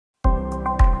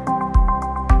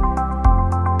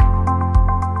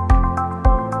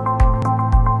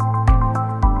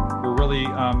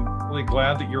really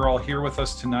glad that you're all here with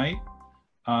us tonight.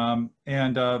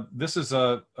 This is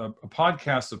a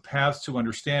podcast of Paths to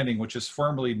Understanding, which is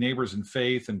formerly Neighbors in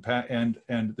Faith and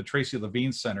the Tracy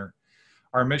Levine Center.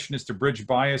 Our mission is to bridge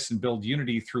bias and build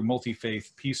unity through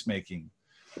multi-faith peacemaking.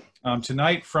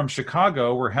 Tonight from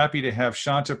Chicago, we're happy to have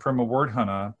Shanta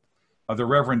Premawardhana, the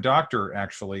Reverend Doctor,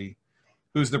 actually,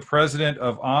 who's the president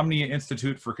of Omnia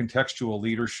Institute for Contextual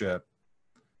Leadership,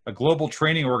 a global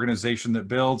training organization that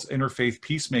builds interfaith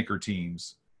peacemaker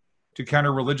teams to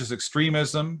counter religious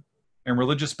extremism and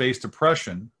religious-based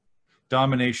oppression,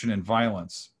 domination, and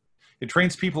violence. It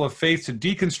trains people of faith to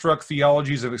deconstruct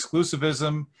theologies of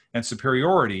exclusivism and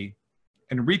superiority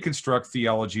and reconstruct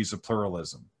theologies of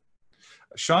pluralism.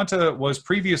 Shanta was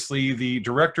previously the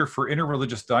director for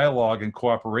interreligious dialogue and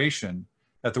cooperation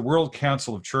at the World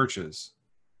Council of Churches.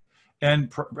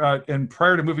 And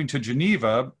prior to moving to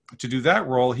Geneva to do that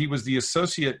role, he was the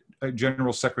Associate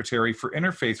General Secretary for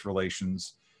Interfaith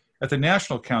Relations at the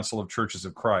National Council of Churches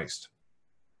of Christ.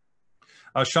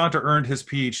 Shanta earned his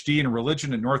PhD in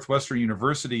religion at Northwestern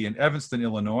University in Evanston,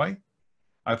 Illinois.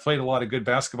 I played a lot of good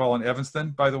basketball in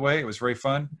Evanston, by the way. It was very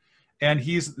fun. And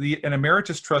he's an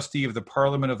emeritus trustee of the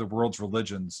Parliament of the World's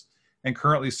Religions and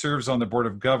currently serves on the Board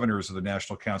of Governors of the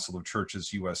National Council of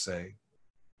Churches USA.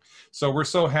 So we're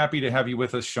so happy to have you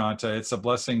with us, Shanta. It's a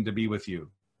blessing to be with you.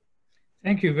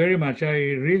 Thank you very much.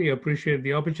 I really appreciate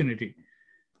the opportunity.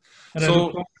 And I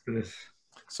look forward to this.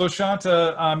 So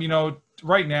Shanta,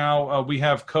 right now we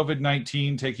have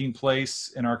COVID-19 taking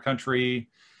place in our country.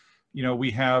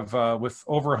 We have with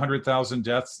over 100,000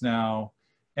 deaths now,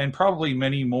 and probably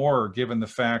many more, given the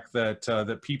fact that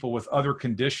that people with other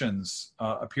conditions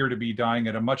appear to be dying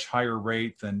at a much higher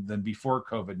rate than before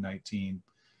COVID-19.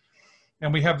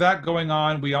 And we have that going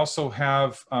on. We also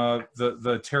have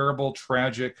the terrible,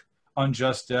 tragic,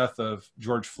 unjust death of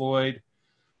George Floyd,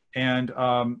 and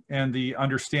the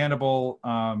understandable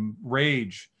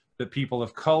rage that people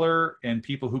of color and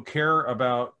people who care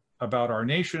about our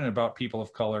nation and about people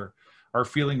of color are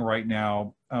feeling right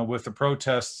now with the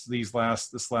protests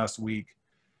this last week.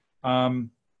 How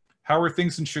are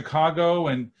things in Chicago,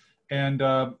 and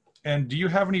do you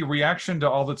have any reaction to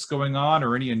all that's going on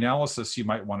or any analysis you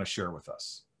might want to share with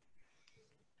us?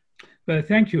 Well,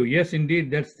 thank you. Yes,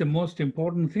 indeed. That's the most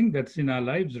important thing that's in our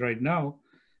lives right now.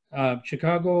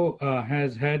 Chicago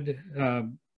has had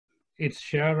its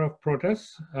share of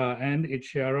protests and its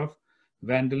share of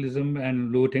vandalism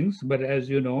and lootings. But as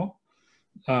you know,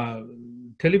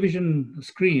 television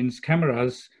screens,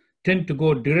 cameras tend to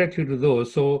go directly to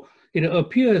those. So it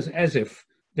appears as if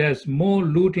there's more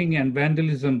looting and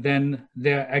vandalism than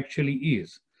there actually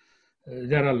is.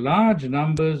 There are large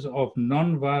numbers of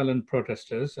non-violent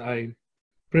protesters. I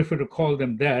prefer to call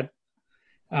them that,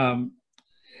 and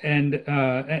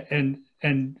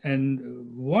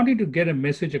wanting to get a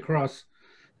message across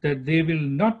that they will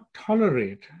not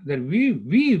tolerate, that we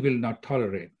will not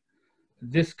tolerate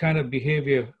this kind of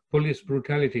behavior, police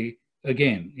brutality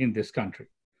again in this country.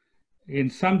 In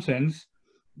some sense,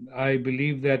 I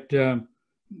believe that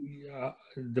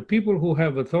the people who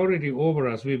have authority over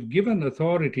us, we've given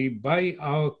authority by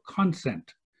our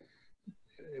consent,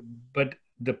 but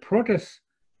the protests,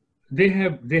 they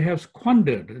have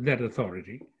squandered that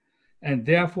authority, and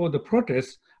therefore the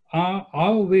protests are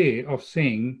our way of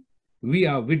saying we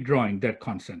are withdrawing that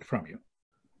consent from you.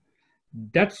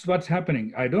 That's what's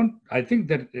happening. I think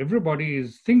that everybody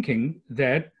is thinking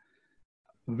that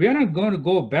we are not going to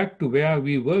go back to where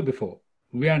we were before.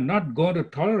 We are not going to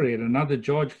tolerate another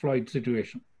George Floyd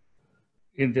situation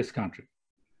in this country.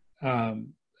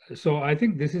 So I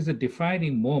think this is a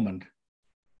defining moment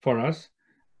for us.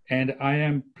 And I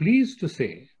am pleased to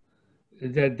say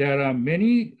that there are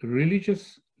many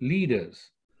religious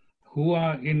leaders who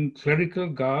are in clerical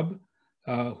garb,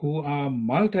 who are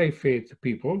multi-faith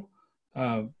people,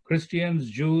 Christians,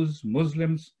 Jews,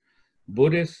 Muslims,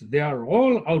 Buddhists. They are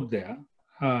all out there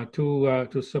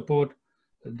to support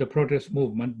the protest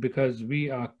movement, because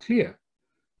we are clear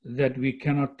that we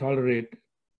cannot tolerate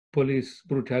police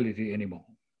brutality anymore.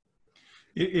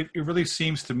 It really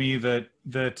seems to me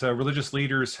that religious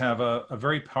leaders have a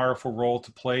very powerful role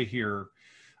to play here,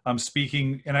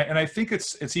 speaking, and I think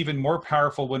it's even more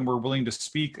powerful when we're willing to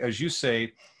speak, as you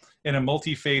say, in a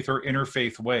multi-faith or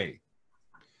interfaith way,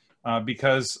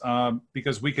 because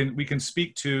we can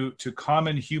speak to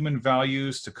common human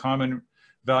values, to common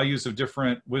values of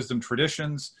different wisdom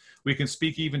traditions. We can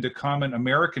speak even to common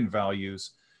American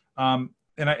values. And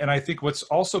I think what's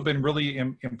also been really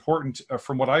important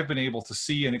from what I've been able to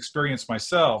see and experience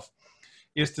myself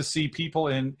is to see people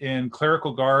in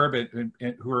clerical garb and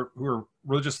who are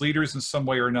religious leaders in some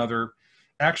way or another,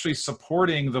 actually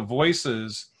supporting the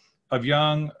voices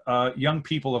young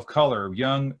people of color,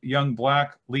 young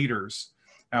Black leaders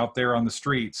out there on the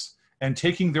streets, and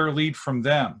taking their lead from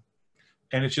them.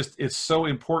 And it's so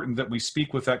important that we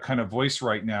speak with that kind of voice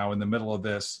right now in the middle of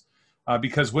this,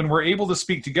 because when we're able to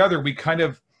speak together, we kind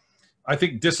of, I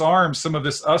think, disarm some of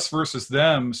this us versus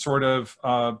them sort of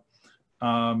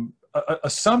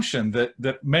assumption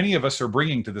that many of us are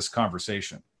bringing to this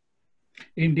conversation.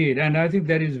 Indeed, and I think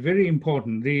that is very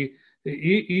important.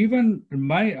 Even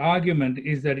my argument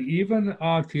is that even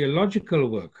our theological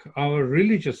work, our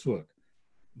religious work,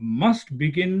 must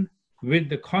begin with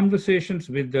the conversations,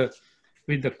 with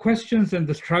the questions and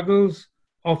the struggles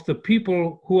of the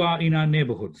people who are in our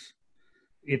neighborhoods.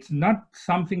 It's not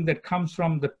something that comes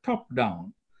from the top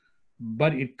down,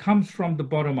 but it comes from the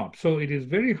bottom up. So it is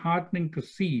very heartening to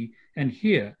see and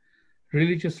hear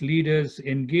religious leaders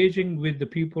engaging with the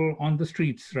people on the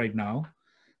streets right now,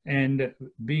 and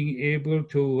being able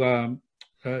to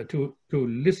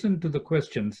listen to the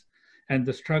questions and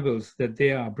the struggles that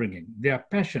they are bringing, their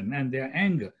passion and their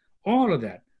anger, all of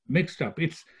that mixed up.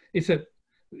 It's a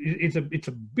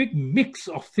big mix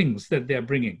of things that they're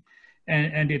bringing,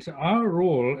 and it's our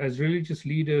role as religious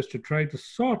leaders to try to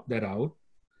sort that out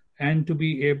and to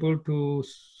be able to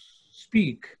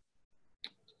speak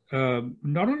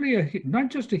not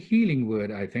just a healing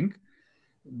word, I think,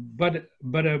 but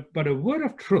a word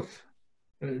of truth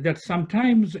that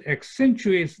sometimes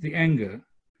accentuates the anger,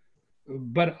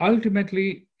 but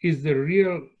ultimately is the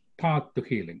real path to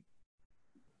healing.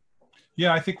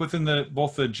 Yeah, I think within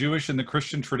both the Jewish and the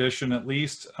Christian tradition, at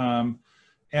least, and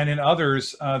in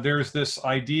others, there's this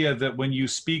idea that when you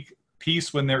speak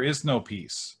peace when there is no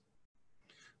peace,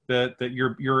 that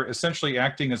you're essentially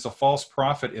acting as a false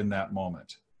prophet in that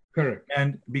moment. Correct.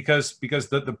 And because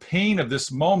the pain of this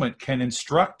moment can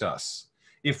instruct us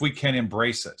if we can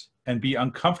embrace it and be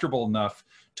uncomfortable enough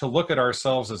to look at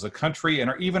ourselves as a country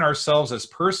and even ourselves as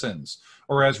persons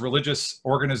or as religious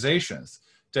organizations,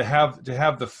 to have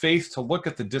the faith to look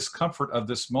at the discomfort of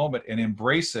this moment and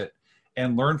embrace it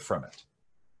and learn from it.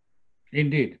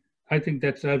 Indeed, I think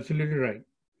that's absolutely right.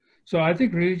 So I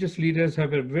think religious leaders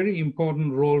have a very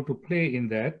important role to play in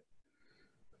that.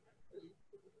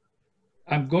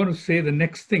 I'm going to say the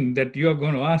next thing that you're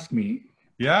going to ask me.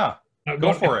 Yeah,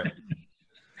 go for it.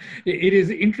 It is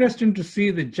interesting to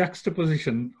see the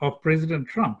juxtaposition of President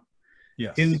Trump.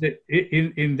 Yes.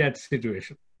 in that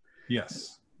situation.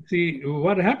 Yes. See,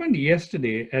 what happened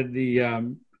yesterday at the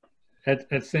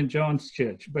at St. John's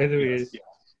Church, by the way,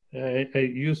 yes. I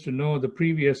used to know the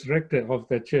previous rector of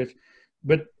that church,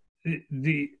 but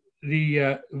the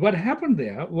what happened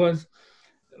there was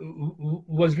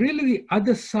really the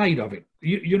other side of it.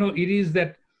 You know, it is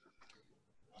that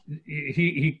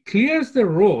he clears the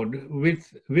road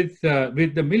with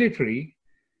the military,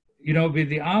 you know, with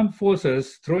the armed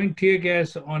forces throwing tear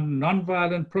gas on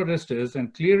non-violent protesters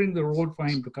and clearing the road for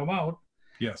him to come out.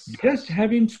 Yes. Just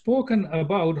having spoken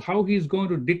about how he's going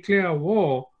to declare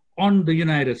war on the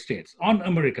United States, on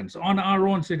Americans, on our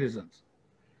own citizens.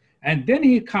 And then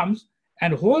he comes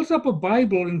and holds up a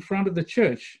Bible in front of the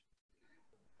church.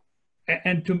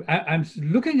 And I'm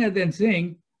looking at that and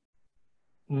saying,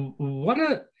 what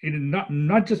a,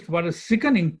 not just what a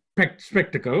sickening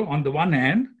spectacle on the one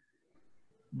hand,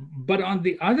 but on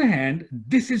the other hand,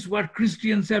 this is what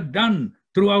Christians have done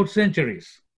throughout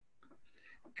centuries.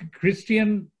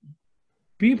 Christian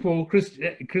people,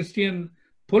 Christian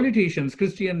politicians,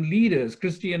 Christian leaders,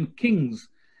 Christian kings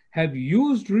have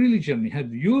used religion,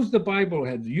 have used the Bible,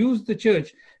 have used the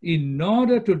church in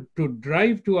order to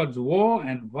drive towards war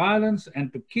and violence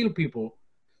and to kill people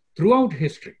throughout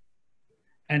history.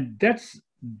 And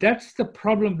that's the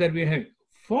problem that we have.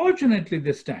 Fortunately,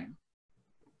 this time,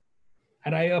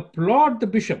 and I applaud the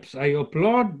bishops. I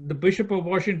applaud the Bishop of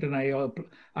Washington.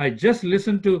 I just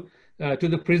listened to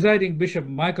the presiding bishop,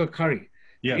 Michael Curry,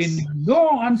 yes, in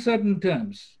no uncertain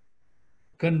terms,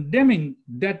 condemning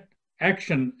that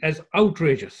action as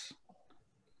outrageous.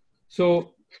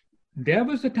 So there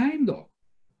was a time, though,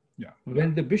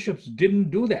 when the bishops didn't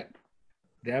do that.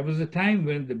 There was a time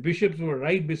when the bishops were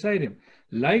right beside him,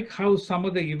 like how some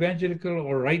of the evangelical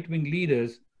or right-wing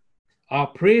leaders are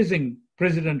praising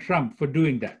President Trump for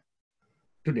doing that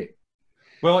today.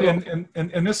 Well, so,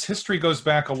 and this history goes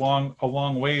back a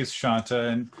long ways,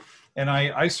 Shanta, and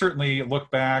I certainly look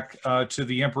back to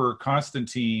the Emperor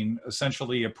Constantine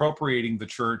essentially appropriating the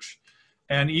church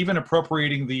and even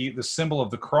appropriating the symbol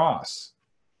of the cross.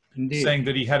 Indeed. Saying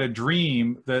that he had a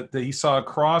dream that he saw a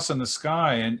cross in the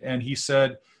sky, and he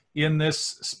said,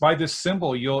 by this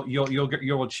symbol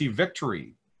you'll achieve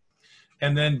victory.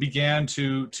 And then began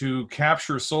to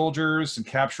capture soldiers and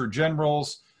capture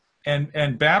generals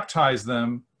and baptize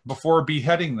them before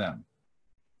beheading them.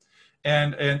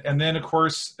 And then, of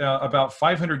course, about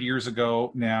 500 years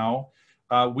ago now,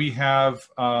 we have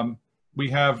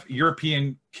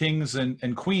European kings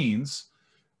and queens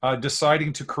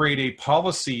deciding to create a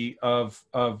policy of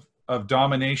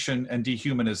domination and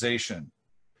dehumanization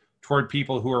toward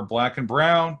people who are black and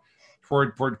brown,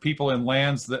 toward people in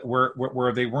lands that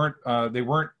where they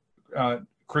weren't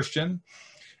Christian.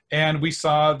 And we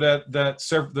saw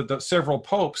that several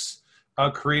popes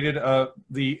created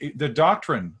the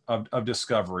doctrine of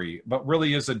discovery, but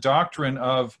really is a doctrine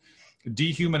of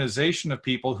dehumanization of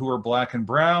people who are black and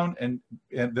brown, and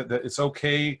that it's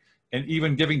okay, and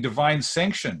even giving divine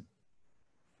sanction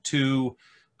to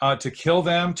kill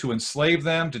them, to enslave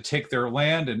them, to take their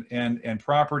land and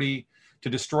property, to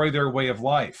destroy their way of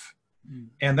life.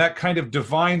 And that kind of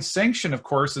divine sanction, of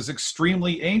course, is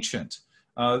extremely ancient.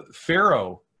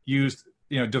 Pharaoh used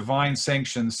divine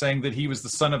sanction, saying that he was the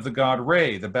son of the god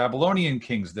Re. The Babylonian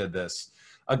kings did this.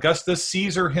 Augustus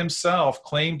Caesar himself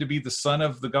claimed to be the son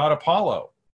of the god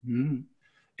Apollo.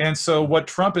 And so what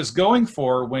Trump is going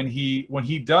for when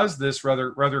he does this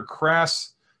rather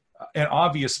crass and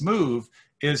obvious move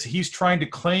is he's trying to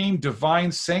claim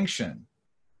divine sanction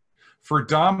for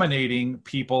dominating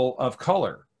people of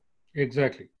color.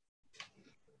 Exactly.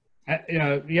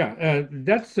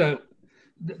 That's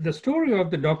the story of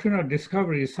the doctrine of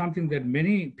discovery is something that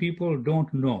many people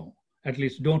don't know, at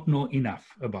least don't know enough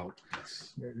about.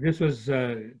 This was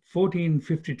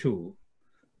 1452,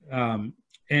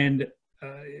 and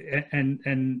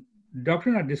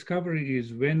doctrine of discovery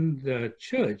is when the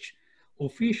church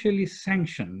officially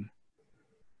sanctioned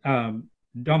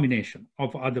domination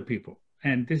of other people.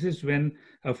 And this is when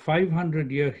a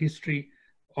 500-year history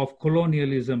of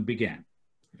colonialism began.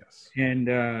 Yes. And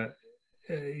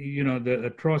the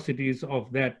atrocities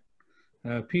of that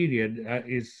period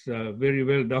is very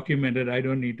well documented. I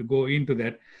don't need to go into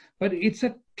that, but it's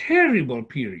a terrible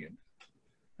period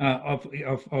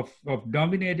of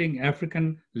dominating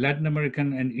African, Latin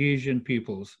American, and Asian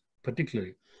peoples,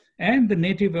 particularly, and the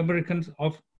Native Americans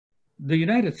of the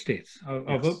United States,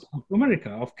 of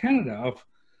America, of Canada,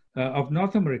 of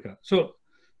North America. So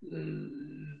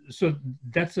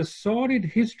that's a sordid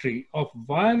history of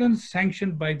violence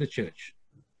sanctioned by the church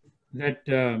that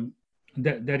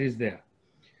is there.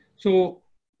 So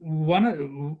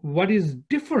what is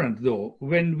different, though,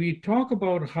 when we talk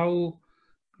about how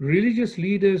religious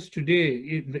leaders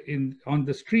today on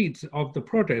the streets of the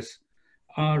protests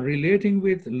are relating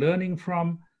with, learning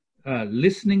from,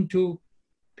 listening to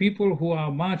people who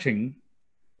are marching,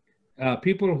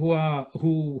 people who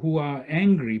are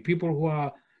angry,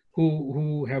 people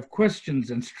who have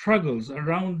questions and struggles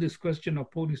around this question of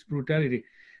police brutality,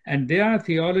 and their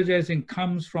theologizing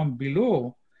comes from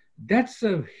below. That's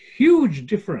a huge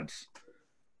difference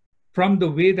from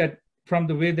the way that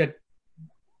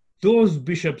those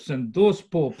bishops and those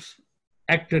popes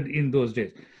acted in those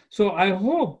days. So I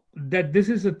hope that this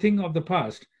is a thing of the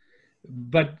past.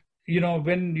 But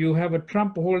when you have a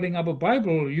Trump holding up a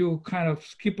Bible, you kind of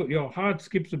your heart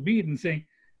skips a beat and saying,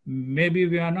 maybe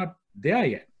we are not there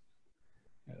yet.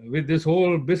 With this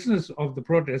whole business of the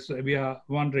protests, we are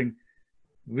wondering,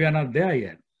 we are not there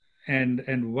yet.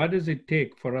 And what does it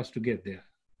take for us to get there?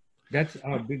 That's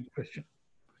our big question.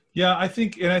 Yeah, I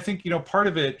think part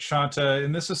of it, Shanta,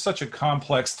 and this is such a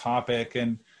complex topic,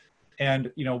 and I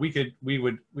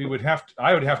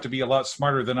would have to be a lot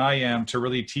smarter than I am to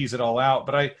really tease it all out.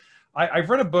 But I've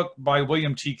read a book by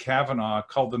William T. Kavanaugh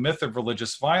called The Myth of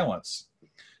Religious Violence.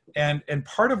 And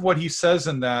part of what he says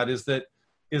in that is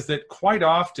that quite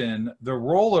often the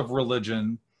role of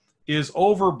religion is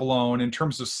overblown in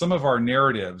terms of some of our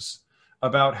narratives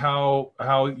about how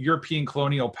European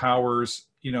colonial powers,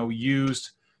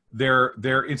 used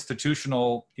their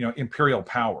institutional, imperial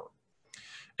power.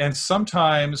 And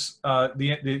sometimes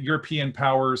the European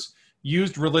powers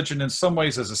used religion in some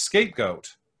ways as a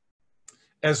scapegoat,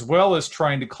 as well as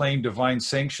trying to claim divine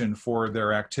sanction for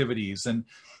their activities. And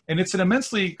it's an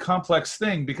immensely complex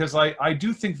thing, because I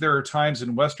do think there are times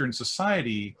in Western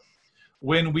society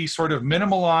when we sort of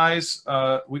minimize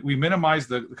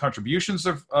the contributions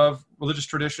of religious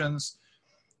traditions,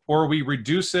 or we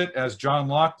reduce it, as John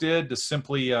Locke did, to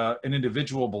simply an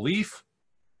individual belief,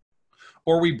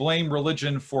 or we blame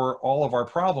religion for all of our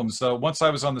problems. So once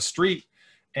I was on the street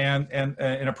and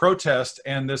in a protest,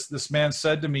 and this man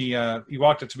said to me, he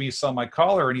walked up to me, saw my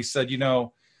collar, and he said,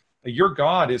 your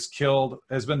God has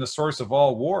been the source of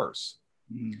all wars.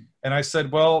 Mm. And I said,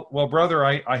 well, brother,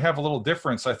 I have a little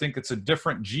difference. I think it's a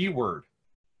different G word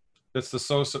that's the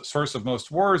source of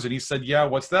most wars. And he said, yeah,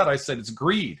 what's that? I said, it's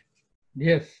greed.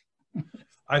 Yes.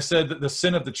 I said that the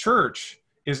sin of the church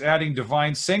is adding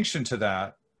divine sanction to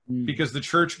that because the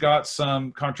church got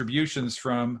some contributions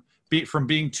from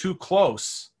being too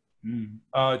close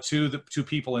to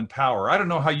people in power. I don't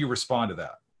know how you respond to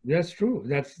that. That's true.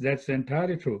 That's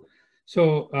entirely true.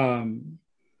 So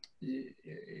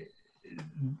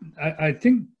I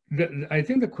think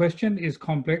the question is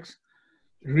complex.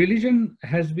 Religion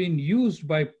has been used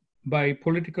by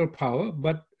political power,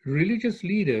 but religious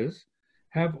leaders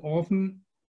have often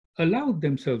allowed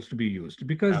themselves to be used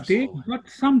because Absolutely. they got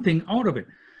something out of it.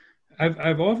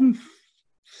 I've often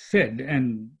said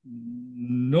and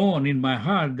known in my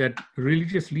heart that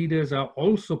religious leaders are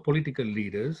also political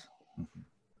leaders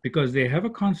because they have a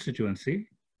constituency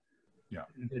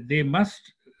that they must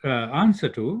answer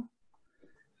to,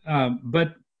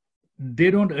 but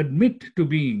they don't admit to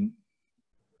being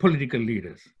political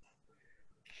leaders.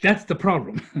 That's the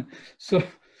problem. So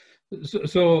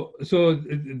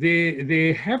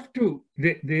they have to,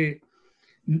 they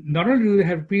not only do they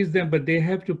have to please them, but they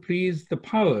have to please the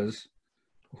powers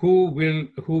who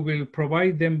will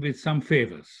provide them with some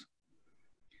favors.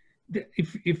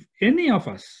 If any of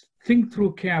us think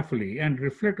through carefully and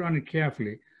reflect on it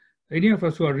carefully, any of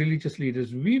us who are religious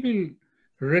leaders, we will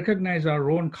recognize our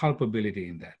own culpability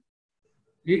in that.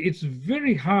 It's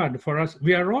very hard for us.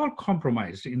 We are all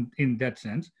compromised in that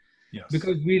sense,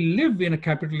 because we live in a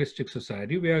capitalistic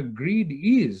society where greed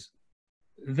is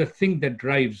the thing that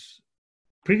drives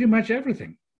pretty much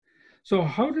everything. So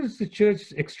how does the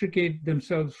church extricate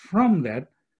themselves from that?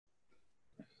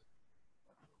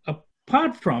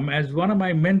 Apart from, as one of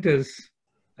my mentors,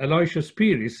 Aloysius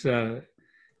Piris, a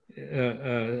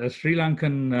Sri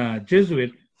Lankan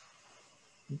Jesuit,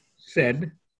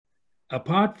 said,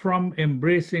 apart from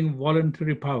embracing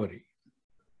voluntary poverty.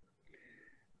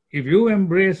 If you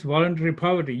embrace voluntary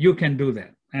poverty, you can do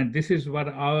that. And this is what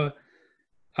our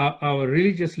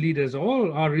religious leaders,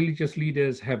 all our religious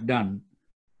leaders have done.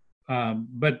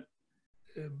 But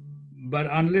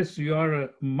unless you are a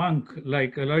monk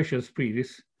like Aloysius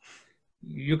Piris,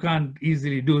 you can't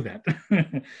easily do that.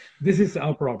 This is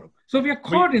our problem. So we are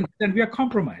caught in it and we are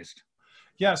compromised.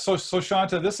 Yeah, so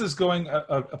Shanta, this is going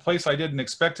a place I didn't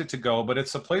expect it to go, but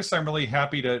it's a place I'm really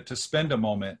happy to spend a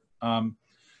moment.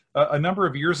 A number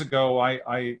of years ago,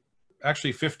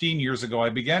 actually 15 years ago, I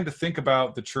began to think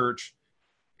about the church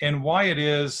and why it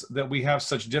is that we have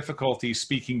such difficulty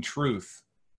speaking truth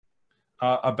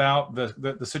about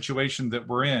the situation that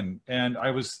we're in. And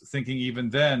I was thinking even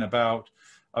then about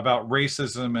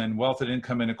racism and wealth and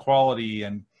income inequality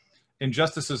and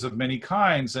injustices of many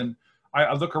kinds. And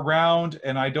I look around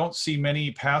and I don't see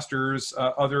many pastors,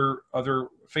 other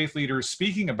faith leaders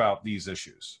speaking about these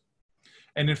issues.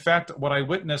 And in fact, what I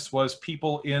witnessed was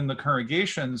people in the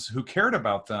congregations who cared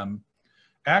about them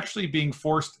actually being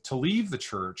forced to leave the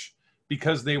church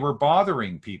because they were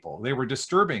bothering people. They were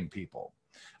disturbing people,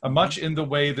 much in the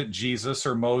way that Jesus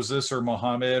or Moses or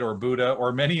Muhammad or Buddha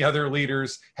or many other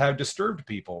leaders have disturbed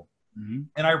people. Mm-hmm.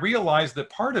 And I realized that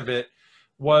part of it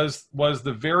was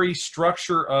the very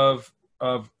structure of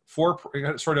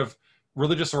sort of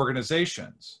religious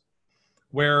organizations,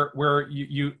 where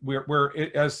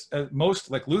as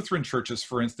most, like Lutheran churches,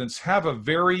 for instance, have a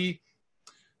very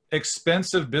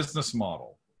expensive business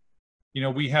model. You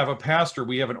know, we have a pastor,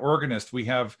 we have an organist, we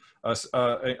have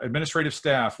administrative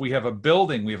staff, we have a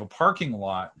building, we have a parking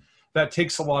lot that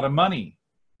takes a lot of money.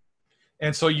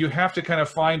 And so you have to kind of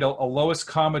find a lowest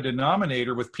common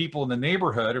denominator with people in the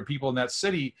neighborhood or people in that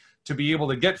city to be able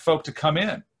to get folk to come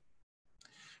in.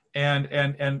 And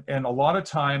a lot of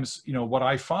times, you know, what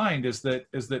I find is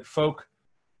that folk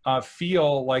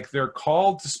feel like they're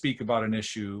called to speak about an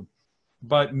issue,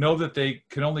 but know that they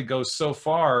can only go so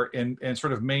far and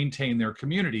sort of maintain their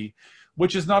community,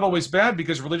 which is not always bad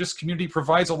because religious community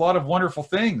provides a lot of wonderful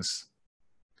things,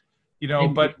 you know.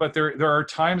 But there are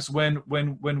times when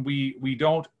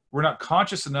we're not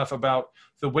conscious enough about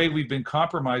the way we've been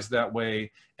compromised that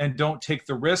way and don't take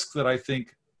the risk that I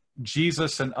think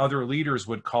Jesus and other leaders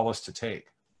would call us to take.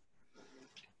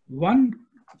 One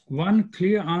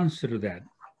clear answer to that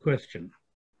question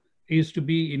is to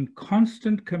be in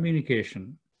constant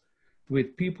communication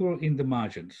with people in the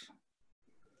margins.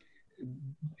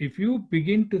 If you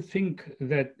begin to think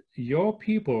that your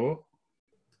people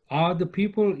are the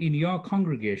people in your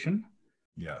congregation,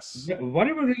 yes,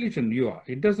 whatever religion you are,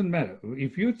 it doesn't matter.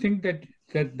 If you think that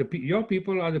your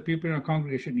people are the people in your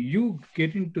congregation, you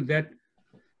get into that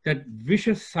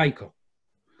vicious cycle.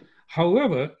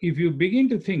 However, if you begin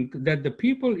to think that the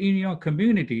people in your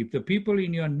community, the people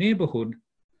in your neighborhood,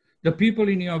 the people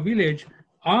in your village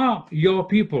are your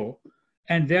people,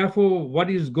 and therefore what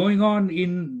is going on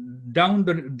down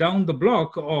the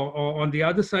block or on the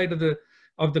other side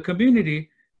of the community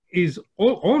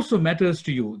also matters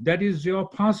to you. That is your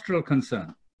pastoral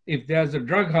concern. If there's a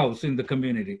drug house in the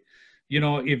community,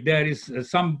 if there is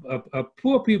some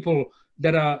poor people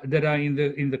that are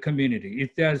in the community,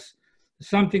 if there's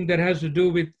something that has to do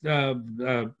with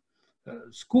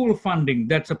school funding,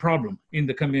 that's a problem in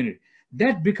the community,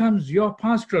 that becomes your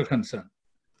pastoral concern.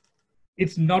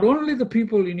 It's not only the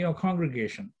people in your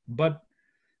congregation, but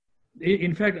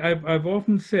in fact, I've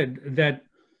often said that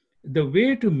the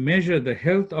way to measure the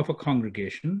health of a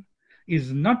congregation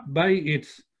is not by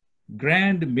its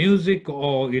grand music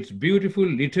or its beautiful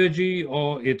liturgy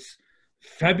or its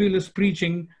fabulous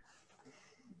preaching,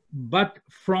 but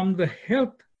from the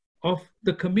health of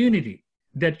the community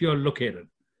that you're located.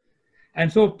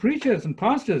 And so preachers and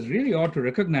pastors really ought to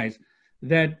recognize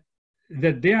that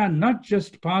they are not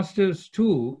just pastors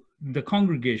to the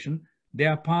congregation, they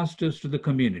are pastors to the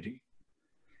community.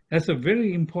 That's a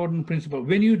very important principle.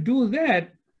 When you do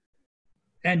that,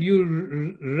 and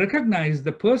you recognize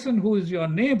the person who is your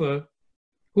neighbor,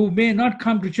 who may not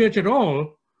come to church at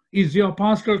all, is your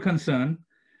pastoral concern,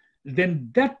 then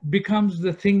that becomes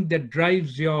the thing that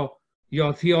drives your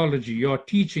theology, your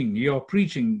teaching, your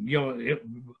preaching,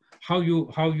 how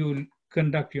you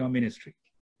conduct your ministry.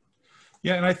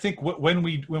 Yeah, and I think when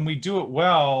we do it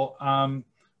well,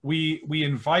 we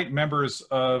invite members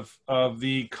of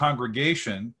the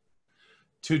congregation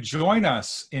to join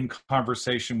us in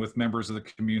conversation with members of the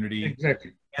community.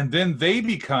 Exactly. And then they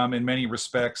become, in many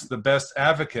respects, the best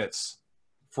advocates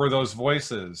for those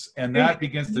voices. And that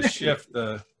begins to shift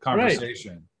the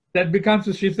conversation. Right. That becomes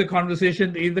to shift the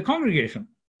conversation in the congregation.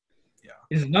 Yeah.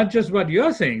 It's not just what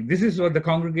you're saying. This is what the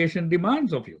congregation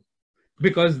demands of you,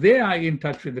 because they are in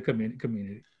touch with the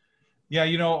community. Yeah,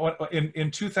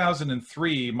 in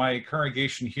 2003, my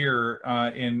congregation here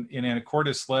in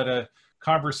Anacortes led a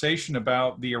conversation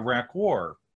about the Iraq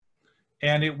War.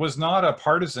 And it was not a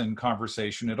partisan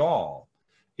conversation at all.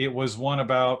 It was one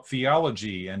about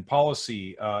theology and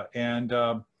policy. I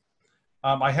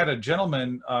had a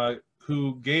gentleman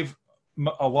who gave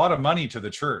a lot of money to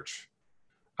the church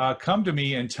come to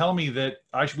me and tell me that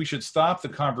we should stop the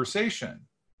conversation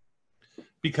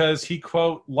because he,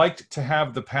 quote, liked to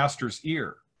have the pastor's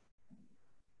ear.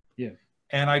 Yeah.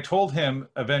 And I told him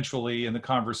eventually in the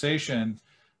conversation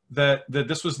that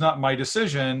this was not my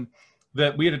decision,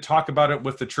 that we had to talk about it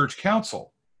with the church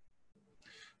council.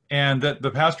 And that the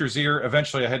pastor's ear,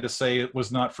 eventually I had to say it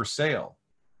was not for sale.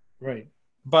 Right.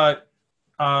 But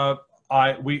I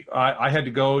had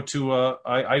to go to a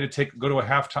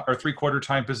half-time or three-quarter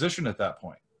time position at that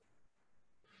point.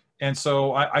 And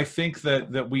so I think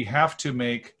that we have to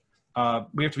be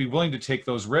willing to take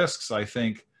those risks, I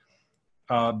think.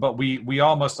 But we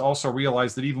all must also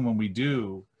realize that even when we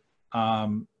do,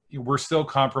 we're still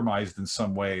compromised in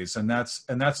some ways, and that's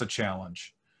a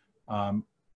challenge.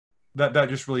 That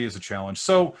just really is a challenge.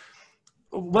 So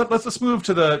let's move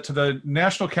to the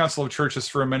National Council of Churches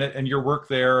for a minute and your work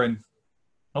there. And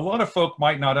a lot of folk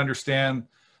might not understand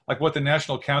like what the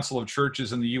National Council of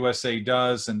Churches in the USA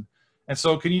does, and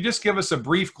so can you just give us a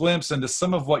brief glimpse into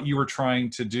some of what you were trying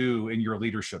to do in your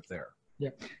leadership there? Yeah,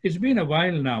 it's been a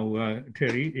while now,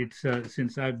 Terry. It's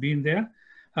since I've been there.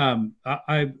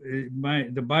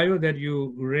 The bio that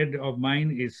you read of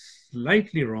mine is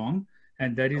slightly wrong,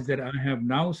 and that is that I have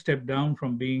now stepped down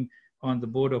from being on the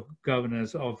board of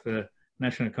governors of the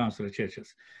National Council of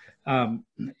Churches.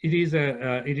 It is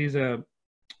a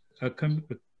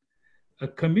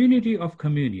community of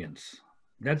communions.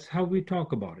 That's how we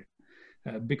talk about it,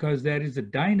 because there is a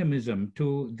dynamism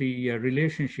to the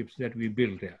relationships that we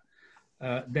build there.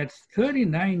 That's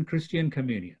 39 Christian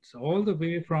communions, all the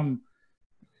way from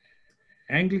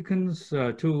Anglicans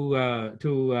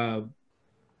to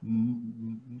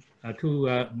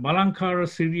Malankara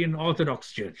Syrian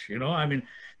Orthodox Church. I mean,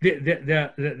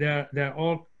 there are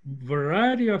all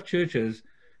variety of churches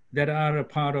that are a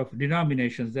part of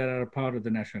denominations that are a part of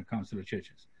the National Council of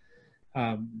Churches.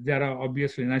 There are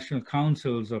obviously national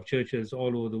councils of churches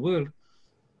all over the world,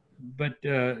 but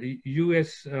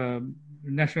U.S.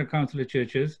 National Council of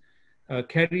Churches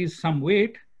carries some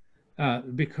weight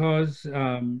because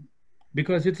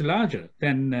it's larger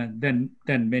than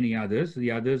many others.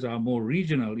 The others are more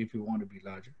regional, if you want to be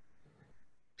larger.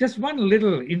 Just one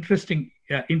little interesting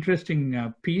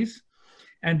piece,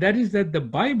 and that is that the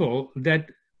Bible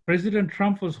that President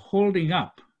Trump was holding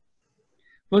up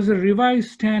was a Revised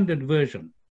Standard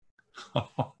Version.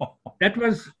 That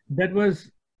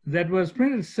was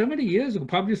printed 70 years ago,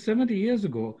 published 70 years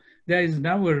ago. There is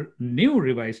now a new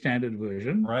Revised Standard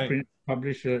Version, right,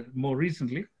 published more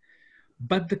recently.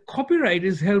 But the copyright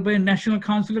is held by National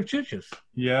Council of Churches.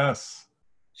 Yes.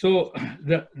 So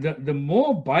the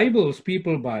more Bibles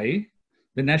people buy,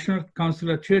 the National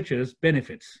Council of Churches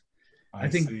benefits. I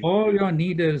think see. all your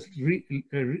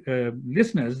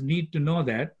listeners need to know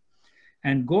that,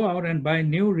 and go out and buy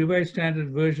new Revised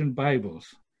Standard Version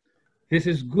Bibles. This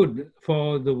is good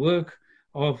for the work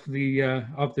of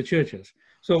the churches.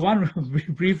 So one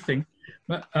brief thing,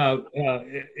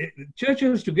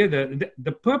 churches together.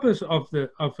 The purpose of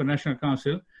a national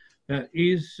council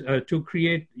is to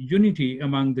create unity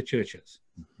among the churches,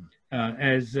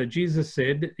 as Jesus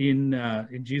said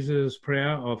in Jesus'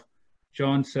 prayer of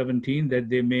John 17, that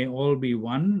they may all be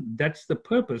one. That's the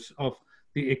purpose of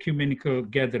the ecumenical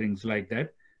gatherings like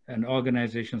that and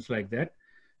organizations like that.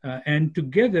 And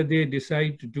together they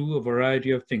decide to do a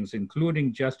variety of things,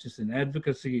 including justice and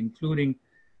advocacy, including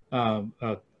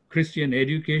Christian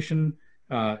education,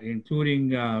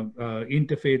 including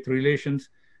interfaith relations,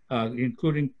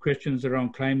 including questions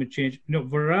around climate change,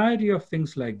 variety of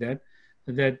things like that,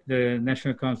 that the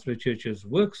National Council of Churches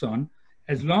works on,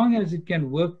 as long as it can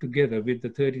work together with the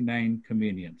 39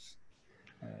 communions.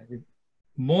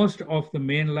 Most of the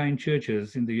mainline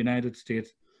churches in the United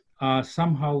States are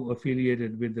somehow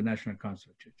affiliated with the National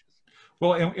Council of Churches.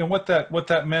 Well, and what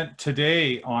that meant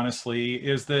today, honestly,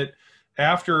 is that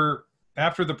after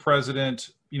the president,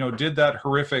 did that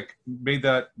horrific, made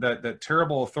that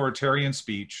terrible authoritarian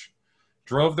speech,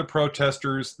 drove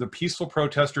the peaceful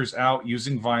protesters out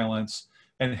using violence,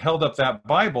 and held up that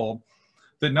Bible,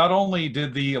 that not only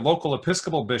did the local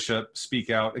Episcopal bishop speak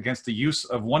out against the use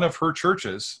of one of her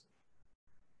churches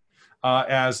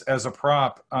as a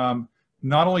prop,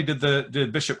 not only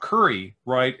did Bishop Curry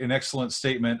write an excellent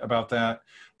statement about that,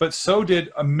 but so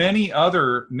did many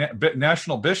other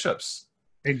national bishops.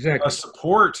 Exactly.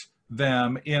 Support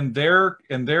them in their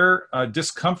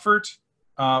discomfort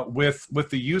with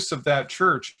the use of that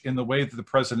church in the way that the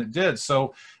president did.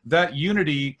 So that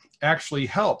unity actually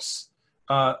helps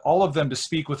all of them to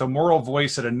speak with a moral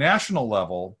voice at a national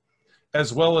level,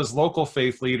 as well as local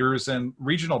faith leaders and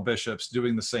regional bishops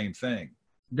doing the same thing.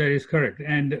 That is correct.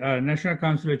 And National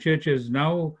Council of Churches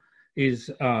now is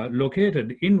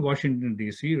located in Washington,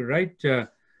 D.C., right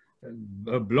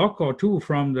a block or two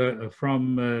from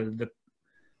the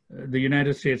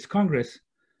United States Congress,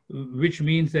 which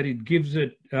means that it gives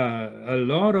it a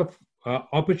lot of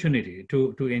opportunity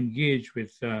to engage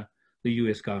with the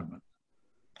U.S. government.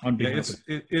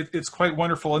 It's quite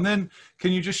wonderful. And then,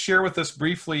 can you just share with us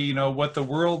briefly, what the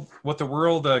World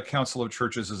Council of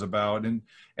Churches is about, and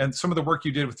some of the work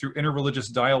you did through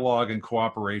interreligious dialogue and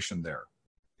cooperation there?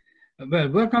 Well,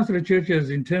 World Council of Churches,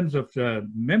 in terms of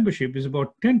membership, is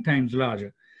about 10 times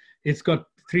larger. It's got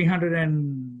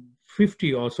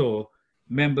 350 or so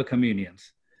member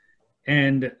communions,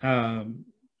 and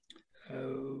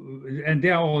they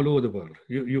are all over the world.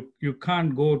 You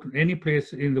can't go to any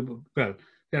place in the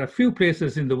there are few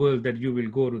places in the world that you will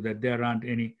go to that there aren't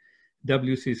any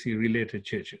WCC related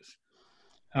churches.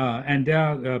 And they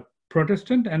are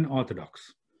Protestant and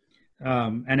Orthodox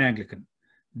and Anglican.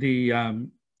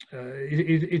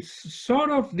 It's sort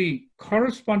of the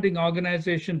corresponding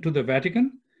organization to the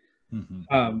Vatican,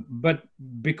 but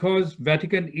because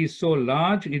Vatican is so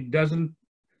large, it doesn't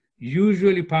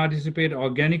usually participate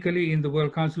organically in the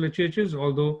World Council of Churches,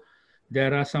 although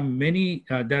there are many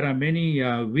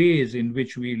ways in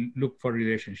which we look for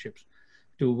relationships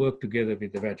to work together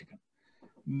with the Vatican.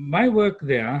 My work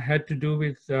there had to do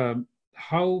with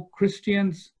how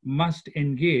Christians must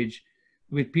engage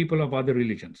with people of other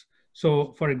religions.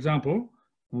 So, for example,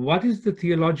 what is the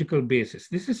theological basis?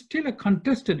 This is still a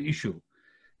contested issue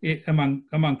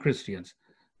among Christians,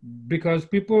 because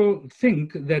people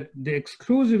think that the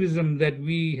exclusivism that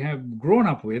we have grown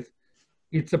up with,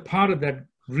 it's a part of that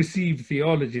received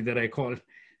theology that I call it,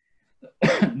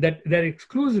 that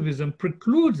exclusivism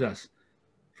precludes us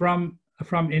from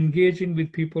engaging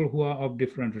with people who are of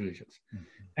different religions.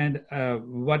 And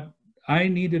what I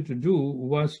needed to do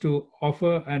was to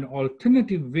offer an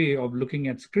alternative way of looking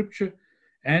at scripture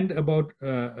and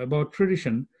about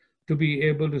tradition, to be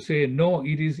able to say, no,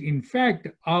 it is in fact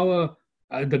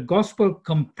the gospel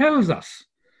compels us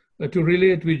to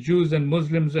relate with Jews and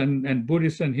Muslims and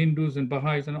Buddhists and Hindus and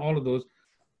Baha'is and all of those,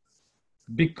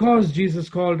 because Jesus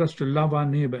called us to love our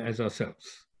neighbor as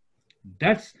ourselves.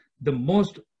 That's the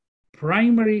most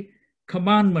primary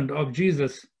commandment of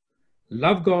Jesus: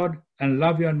 love God and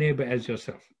love your neighbor as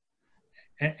yourself.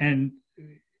 And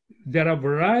there are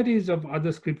varieties of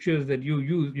other scriptures that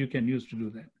you can use to do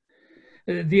that.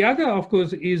 The other, of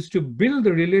course, is to build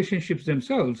the relationships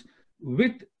themselves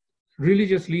with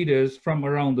religious leaders from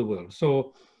around the world.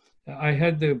 So I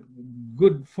had the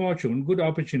good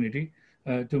opportunity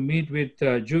to meet with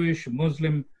Jewish,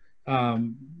 Muslim,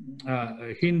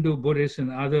 Hindu, Buddhist,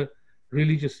 and other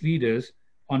religious leaders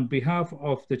on behalf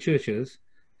of the churches,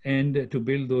 and to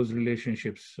build those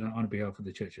relationships on behalf of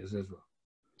the churches as well.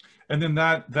 And then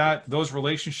those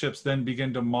relationships then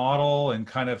begin to model and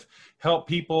kind of help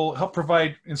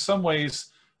provide in some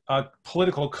ways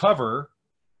political cover,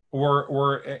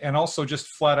 and also just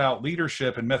flat out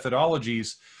leadership and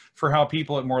methodologies for how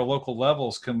people at more local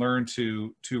levels can learn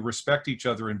to respect each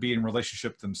other and be in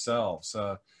relationship themselves.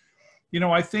 I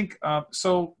think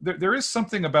so. There is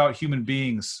something about human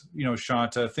beings,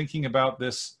 Shanta, thinking about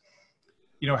this,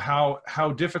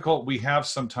 how difficult we have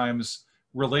sometimes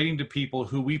relating to people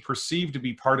who we perceive to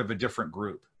be part of a different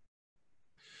group.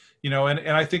 And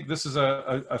I think this is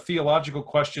a theological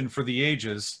question for the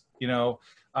ages. Why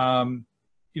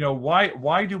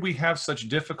do we have such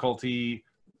difficulty?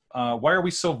 Why are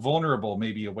we so vulnerable,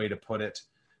 maybe a way to put it,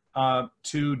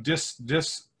 to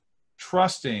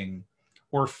distrusting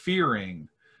or fearing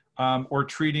or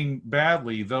treating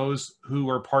badly those who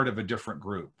are part of a different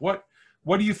group? What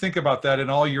do you think about that in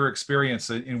all your experience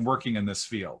in working in this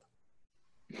field?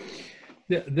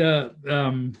 This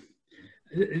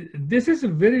is a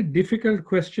very difficult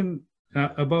question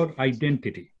about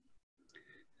identity.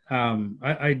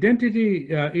 Identity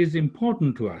is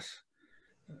important to us,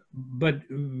 but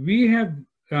we have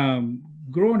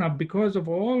grown up because of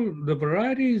all the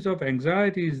varieties of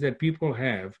anxieties that people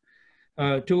have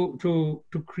to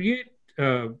create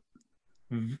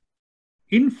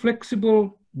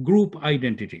inflexible group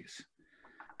identities.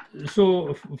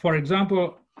 So, for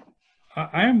example,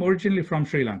 I am originally from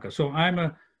Sri Lanka, so I'm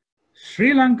a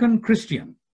Sri Lankan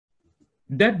Christian.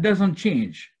 That doesn't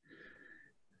change.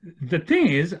 The thing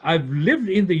is, I've lived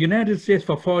in the United States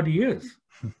for 40 years.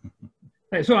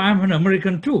 Right? So I'm an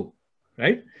American too,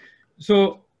 right?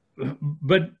 So,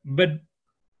 but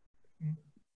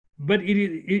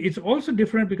it's also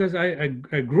different because I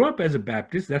grew up as a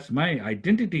Baptist. That's my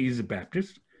identity, is a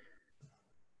Baptist.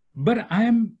 But I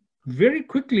am very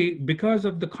quickly, because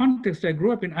of the context I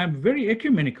grew up in, I'm very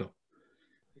ecumenical.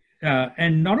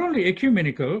 And not only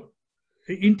ecumenical,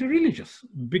 interreligious,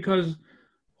 because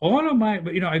all of my,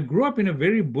 I grew up in a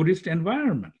very Buddhist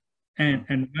environment. And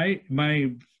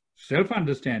my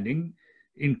self-understanding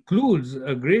includes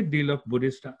a great deal of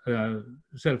Buddhist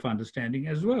self-understanding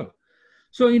as well.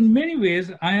 So in many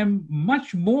ways, I am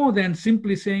much more than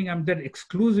simply saying I'm that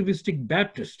exclusivistic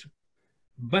Baptist,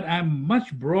 but I'm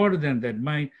much broader than that.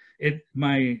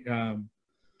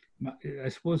 I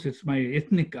suppose it's my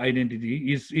ethnic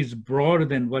identity is broader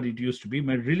than what it used to be,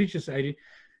 my religious identity.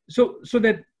 So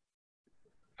that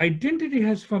identity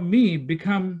has, for me,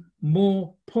 become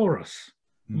more porous,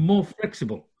 more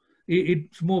flexible.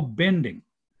 It's more bending.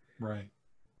 Right.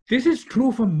 This is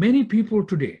true for many people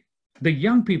today. The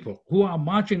young people who are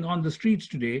marching on the streets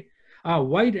today are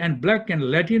white and black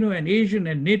and Latino and Asian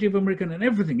and Native American and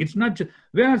everything. It's not just,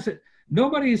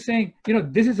 nobody is saying,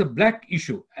 this is a black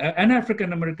issue, an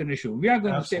African American issue. We are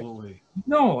going to say,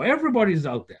 no, everybody's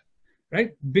out there,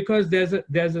 right? Because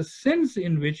there's a sense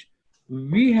in which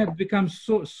we have become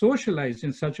so socialized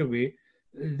in such a way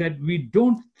that we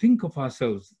don't think of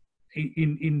ourselves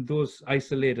in those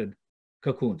isolated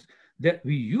cocoons that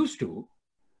we used to,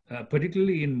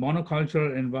 particularly in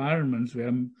monocultural environments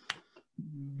where,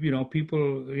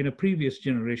 people in a previous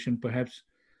generation perhaps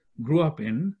grew up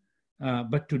in.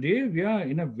 But today we are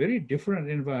in a very different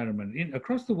environment.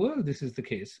 Across the world, this is the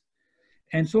case.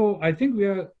 And so I think we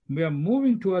are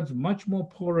moving towards much more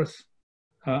porous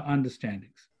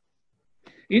understandings.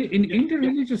 In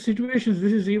interreligious situations,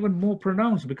 this is even more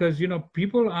pronounced because,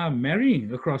 people are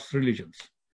marrying across religions.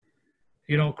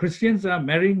 Christians are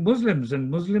marrying Muslims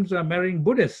and Muslims are marrying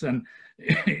Buddhists and,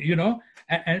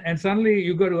 and suddenly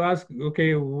you got to ask,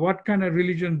 okay, what kind of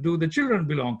religion do the children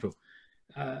belong to?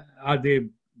 Are they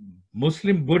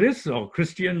Muslim Buddhists or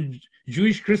Christian,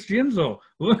 Jewish Christians? Or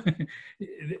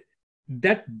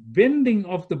that bending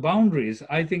of the boundaries,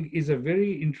 I think, is a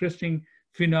very interesting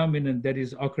phenomenon that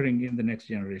is occurring in the next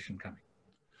generation coming.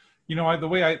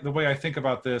 The way I think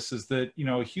about this is that,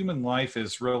 human life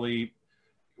is really,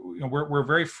 we're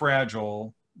very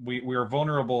fragile. We are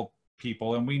vulnerable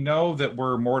people, and we know that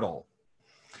we're mortal.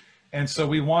 And so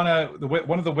we want to,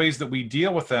 one of the ways that we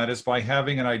deal with that is by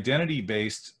having an identity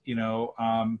based,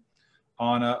 on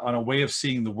a way of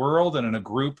seeing the world, and in a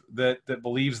group that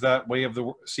believes that way of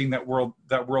seeing that world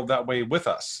that way with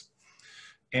us.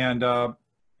 And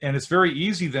it's very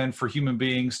easy then for human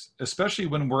beings, especially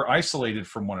when we're isolated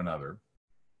from one another,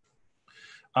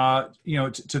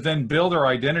 to then build our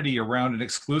identity around an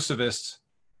exclusivist,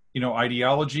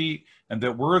 ideology, and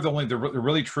that we're the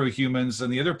really true humans,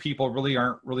 and the other people really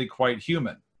aren't really quite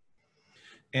human.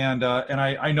 And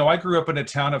I know I grew up in a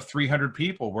town of 300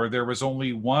 people where there was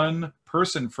only one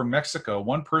person from Mexico,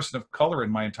 one person of color in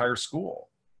my entire school.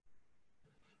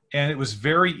 And it was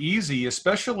very easy,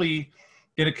 especially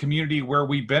in a community where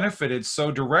we benefited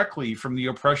so directly from the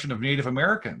oppression of Native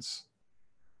Americans,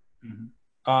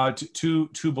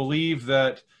 to believe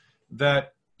that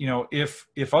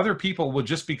if other people would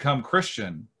just become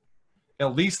Christian,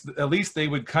 at least they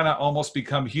would kind of almost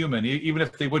become human, even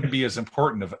if they wouldn't be as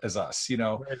important as us,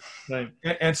 Right.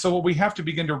 And so what we have to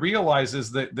begin to realize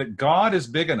is that God is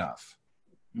big enough,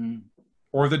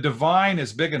 or the divine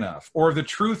is big enough, or the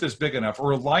truth is big enough,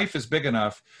 or life is big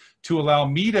enough to allow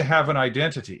me to have an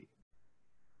identity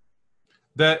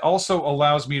that also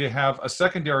allows me to have a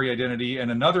secondary identity and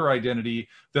another identity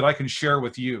that I can share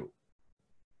with you.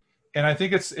 And I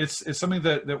think it's something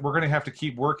that we're going to have to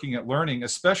keep working at learning,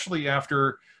 especially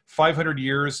after 500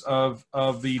 years of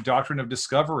the doctrine of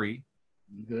discovery,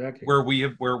 Exactly. where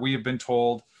we have been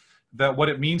told that what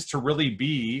it means to really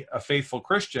be a faithful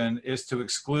Christian is to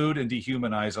exclude and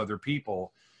dehumanize other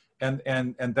people, and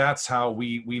that's how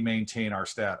we maintain our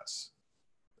status.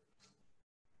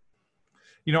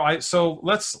 So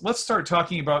let's start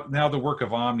talking about now the work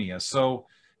of Omnia. So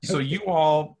you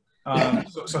all.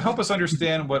 So help us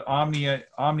understand what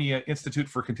Omnia Institute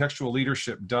for Contextual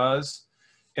Leadership does,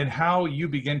 and how you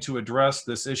begin to address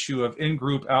this issue of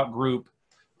in-group, out-group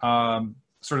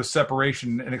sort of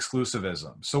separation and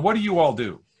exclusivism. So what do you all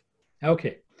do?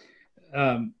 Okay.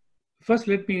 First,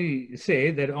 let me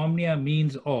say that Omnia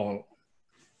means all.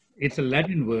 It's a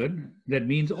Latin word that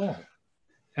means all.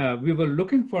 We were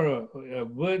looking for a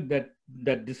word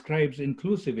that describes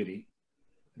inclusivity,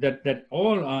 that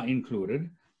all are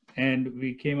included. And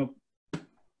we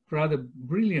rather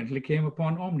brilliantly came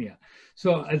upon Omnia.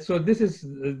 So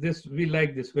we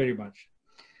like this very much.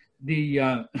 The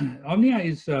Omnia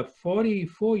is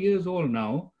 44 years old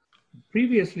now.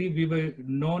 Previously, we were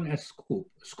known as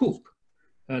SCOOP,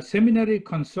 Seminary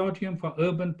Consortium for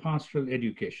Urban Pastoral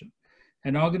Education,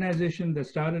 an organization that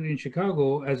started in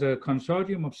Chicago as a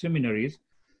consortium of seminaries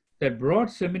that brought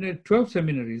 12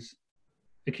 seminaries,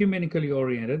 ecumenically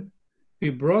oriented. We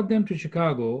brought them to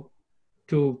Chicago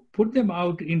to put them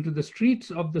out into the streets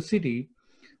of the city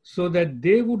so that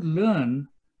they would learn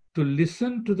to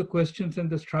listen to the questions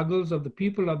and the struggles of the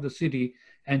people of the city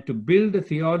and to build a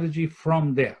theology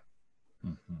from there.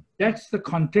 That's the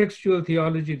contextual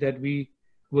theology that we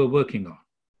were working on.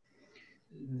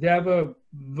 There were a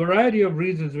variety of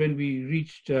reasons when we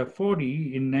reached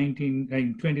 40 in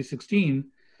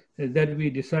 2016 that we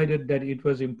decided that it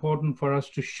was important for us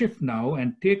to shift now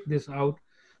and take this out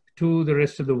to the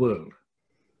rest of the world.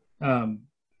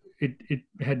 It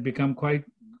had become quite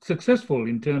successful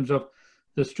in terms of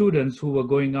the students who were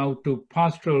going out to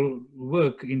pastoral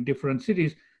work in different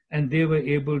cities, and they were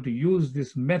able to use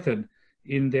this method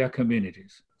in their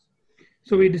communities.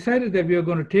 So we decided that we were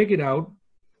going to take it out,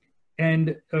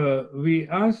 and we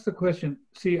asked the question.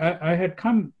 See, I had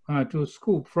come to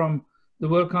SCOOP from the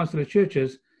World Council of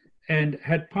Churches and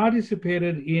had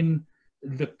participated in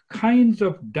the kinds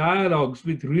of dialogues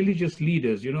with religious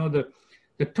leaders.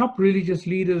 The top religious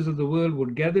leaders of the world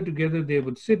would gather together. They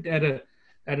would sit at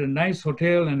a nice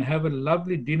hotel and have a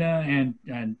lovely dinner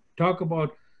and talk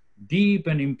about deep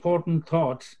and important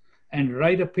thoughts and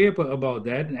write a paper about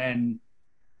that. And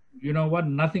you know what?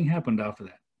 Nothing happened after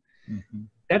that.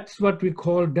 That's what we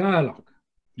call dialogue.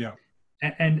 Yeah.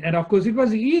 And of course, it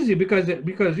was easy because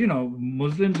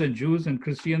Muslims and Jews and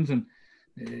Christians and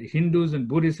Hindus and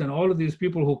Buddhists and all of these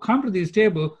people who come to this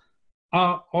table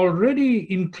are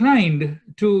already inclined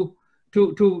to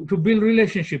build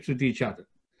relationships with each other.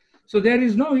 So there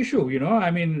is no issue,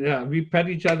 we pat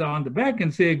each other on the back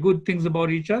and say good things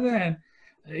about each other, and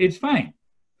it's fine.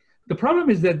 The problem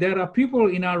is that there are people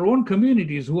in our own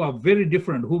communities who are very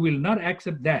different, who will not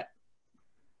accept that,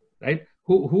 right?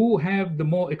 Who have the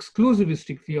more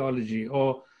exclusivistic theology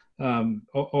or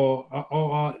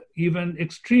even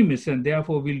extremists, and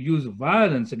therefore will use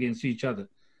violence against each other,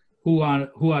 who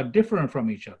are different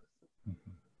from each other.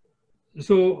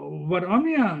 So what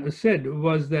Omnia said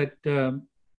was that,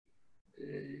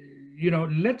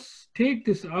 let's take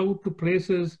this out to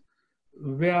places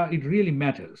where it really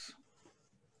matters.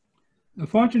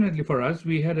 Fortunately for us,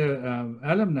 we had an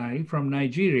alumni from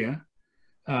Nigeria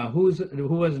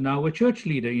who was now a church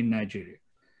leader in Nigeria.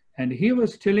 And he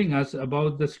was telling us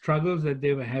about the struggles that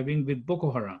they were having with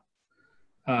Boko Haram,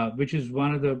 which is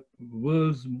one of the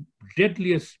world's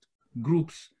deadliest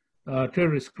groups,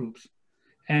 terrorist groups.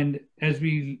 And as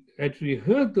we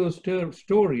heard those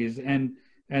stories and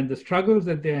the struggles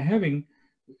that they're having,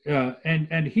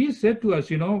 and he said to us,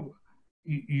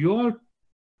 you all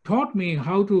taught me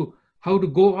how to how to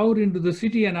go out into the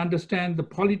city and understand the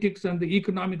politics and the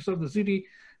economics of the city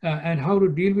and how to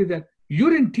deal with that. You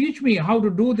didn't teach me how to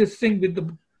do this thing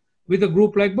with a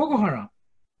group like Boko Haram.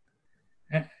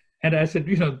 And I said,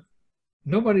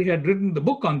 nobody had written the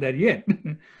book on that yet.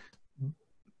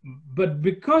 But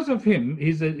because of him,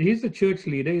 he's a church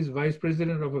leader. He's vice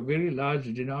president of a very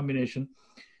large denomination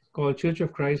called Church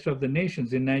of Christ of the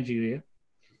Nations in Nigeria.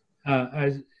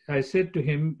 As I said to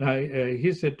him,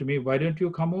 he said to me, why don't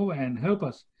you come over and help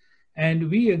us?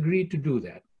 And we agreed to do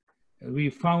that.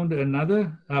 We found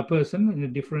another person in a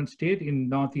different state in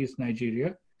northeast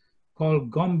Nigeria called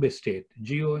Gombe State,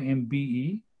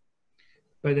 Gombe,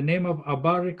 by the name of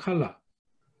Abarekala.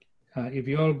 If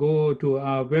you all go to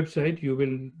our website, you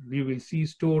will see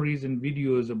stories and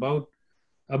videos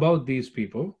about these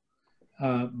people.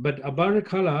 But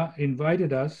Abarekala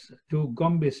invited us to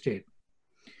Gombe State.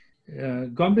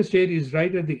 Gombe State is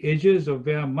right at the edges of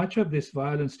where much of this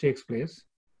violence takes place.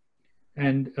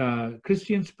 And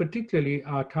Christians particularly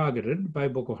are targeted by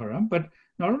Boko Haram, but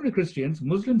not only Christians,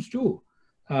 Muslims too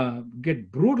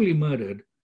get brutally murdered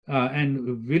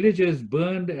and villages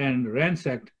burned and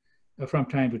ransacked from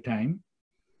time to time.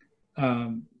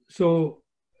 So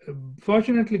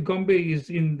fortunately, Gombe is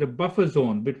in the buffer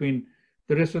zone between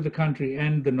the rest of the country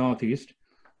and the Northeast.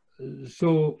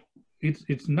 So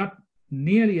it's not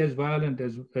nearly as violent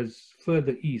as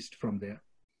further east from there.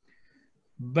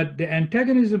 But the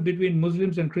antagonism between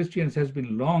Muslims and Christians has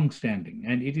been long-standing,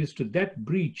 and it is to that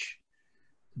breach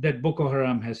that Boko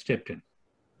Haram has stepped in.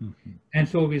 Mm-hmm. And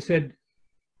so we said,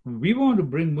 we want to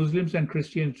bring Muslims and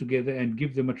Christians together and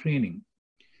give them a training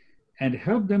and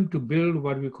help them to build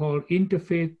what we call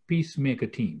interfaith peacemaker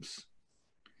teams.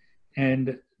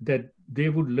 And that they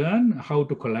would learn how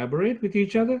to collaborate with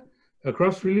each other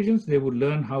across religions. They would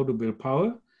learn how to build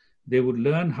power. They would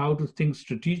learn how to think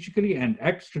strategically and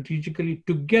act strategically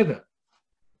together.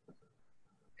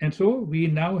 And so we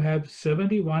now have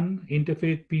 71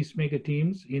 interfaith peacemaker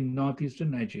teams in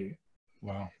northeastern Nigeria.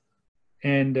 Wow.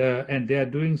 And they are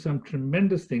doing some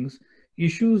tremendous things,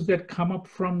 issues that come up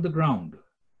from the ground,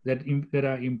 that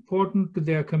are important to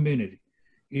their community,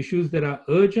 issues that are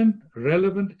urgent,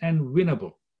 relevant, and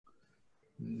winnable.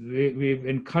 We've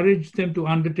encouraged them to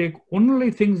undertake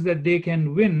only things that they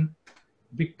can win,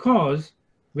 because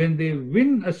when they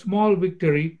win a small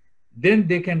victory, then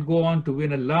they can go on to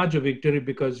win a larger victory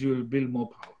because you will build more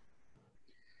power.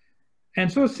 And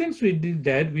so since we did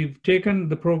that, we've taken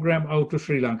the program out to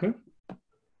Sri Lanka,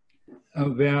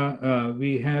 where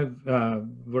we have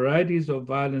varieties of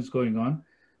violence going on.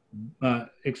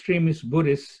 Extremist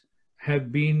Buddhists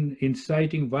have been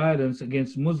inciting violence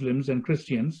against Muslims and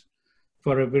Christians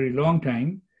for a very long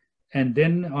time. And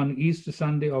then on Easter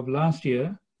Sunday of last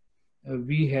year,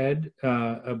 we had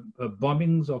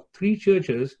bombings of 3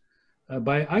 churches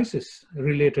by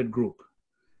ISIS-related group.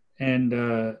 And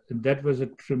that was a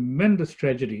tremendous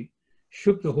tragedy,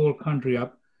 shook the whole country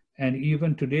up. And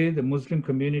even today, the Muslim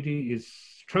community is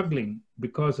struggling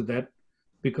because of that,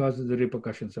 because of the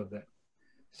repercussions of that.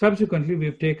 Subsequently,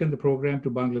 we've taken the program to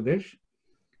Bangladesh.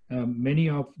 Many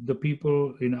of the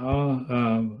people in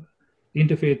our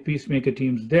interfaith peacemaker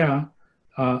teams there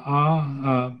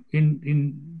are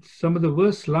in some of the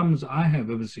worst slums I have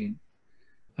ever seen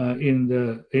in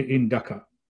Dhaka.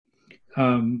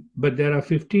 But there are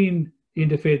 15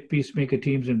 interfaith peacemaker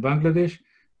teams in Bangladesh,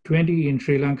 20 in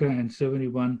Sri Lanka, and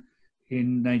 71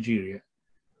 in Nigeria.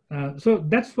 So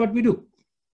that's what we do.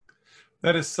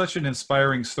 That is such an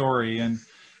inspiring story. And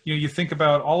you think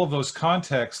about all of those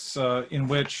contexts in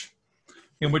which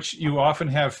you often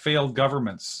have failed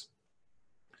governments,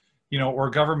 or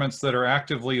governments that are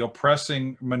actively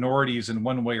oppressing minorities in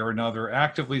one way or another,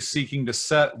 actively seeking to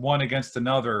set one against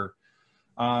another,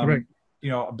 right.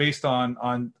 Based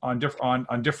on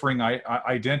differing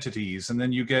identities. And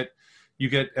then you get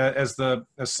as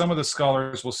some of the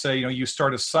scholars will say, you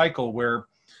start a cycle where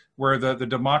the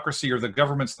democracy or the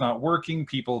government's not working,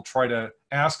 people try to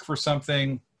ask for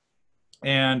something,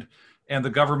 and the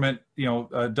government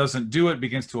doesn't do it,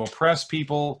 begins to oppress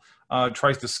people,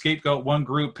 tries to scapegoat one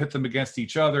group, pit them against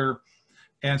each other.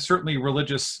 And certainly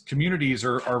religious communities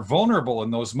are vulnerable in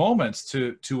those moments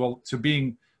to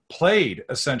being played,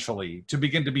 essentially, to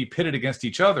begin to be pitted against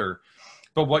each other.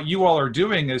 But what you all are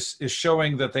doing is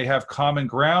showing that they have common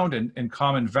ground and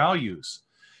common values.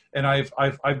 And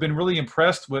I've been really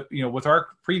impressed with our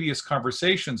previous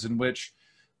conversations, in which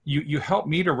you helped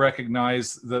me to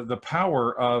recognize the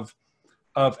power of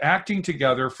acting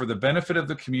together for the benefit of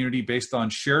the community based on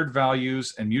shared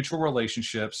values and mutual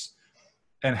relationships,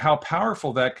 and how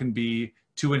powerful that can be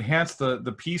to enhance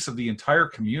the peace of the entire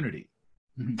community.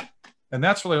 Mm-hmm. And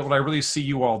that's really what I really see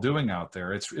you all doing out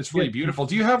there. It's really beautiful.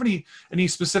 Do you have any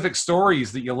specific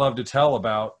stories that you love to tell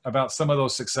about some of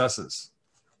those successes?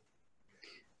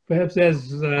 Perhaps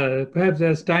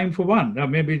there's time for one.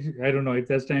 Maybe, I don't know if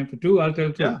there's time for two. I'll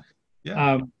tell two.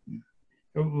 Yeah.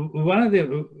 One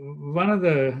of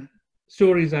the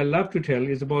stories I love to tell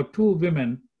is about two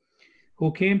women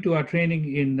who came to our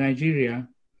training in Nigeria.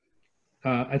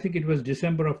 I think it was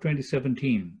December of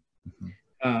 2017.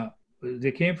 Mm-hmm.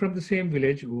 They came from the same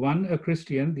village, one a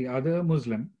Christian, the other a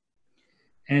Muslim.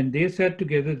 And they sat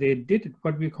together, they did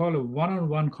what we call a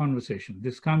one-on-one conversation.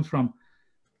 This comes from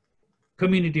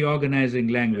community organizing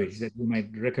language that you might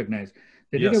recognize.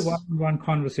 They did a one-on-one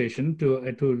conversation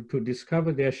to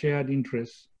discover their shared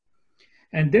interests.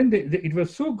 And then it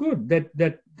was so good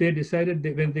that they decided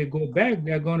that when they go back,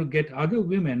 they're going to get other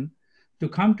women to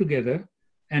come together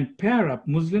and pair up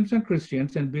Muslims and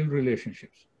Christians and build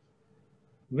relationships.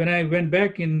 When I went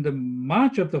back in the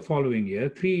March of the following year,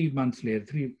 3 months later,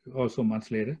 3 or so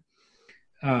months later,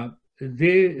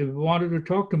 they wanted to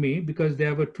talk to me because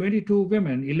there were 22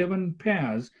 women, 11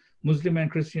 pairs, Muslim and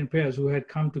Christian pairs who had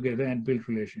come together and built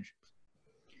relationships.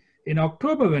 In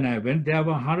October when I went, there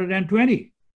were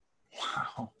 120.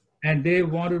 Wow. And they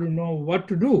wanted to know what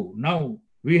to do. Now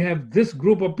we have this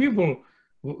group of people,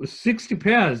 60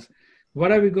 pairs.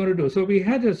 What are we going to do? So we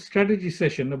had a strategy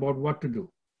session about what to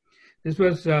do. This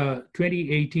was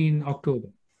 2018, October.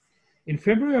 In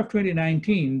February of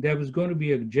 2019, there was going to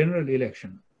be a general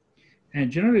election. And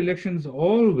general elections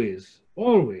always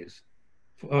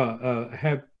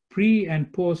have pre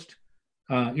and post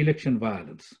election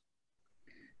violence.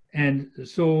 And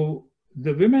so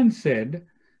the women said,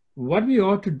 what we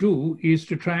ought to do is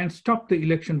to try and stop the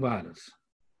election violence.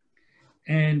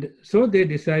 And so they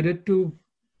decided to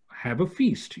have a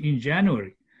feast in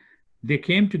January. They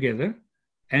came together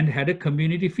and had a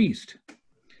community feast.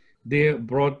 They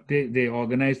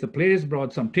organized the place,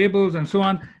 brought some tables and so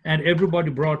on, and everybody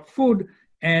brought food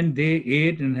and they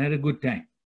ate and had a good time.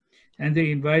 And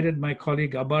they invited my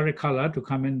colleague Abare Kala to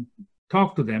come and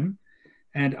talk to them.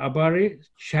 And Abare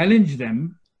challenged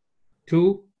them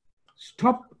to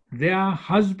stop their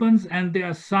husbands and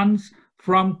their sons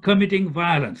from committing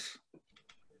violence.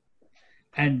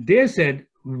 And they said,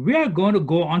 we are going to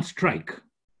go on strike.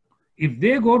 If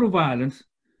they go to violence,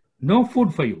 no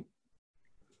food for you.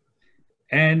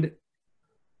 And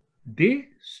they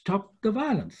stopped the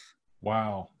violence.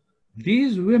 Wow.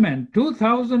 These women,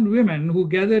 2,000 women who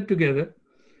gathered together,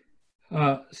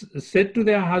 said to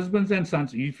their husbands and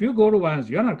sons, if you go to violence,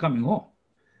 you're not coming home.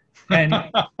 And,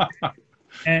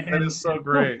 that is so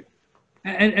great.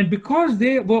 And because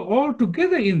they were all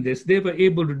together in this, they were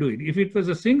able to do it. If it was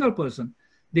a single person,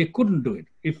 they couldn't do it.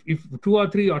 If 2 or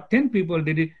 3 or 10 people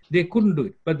did it, they couldn't do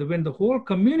it. But when the whole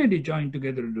community joined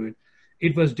together to do it,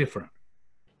 it was different.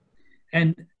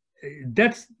 And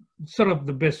that's sort of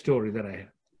the best story that I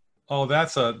have. Oh,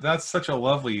 that's such a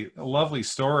lovely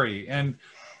story. And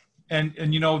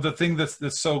you know, the thing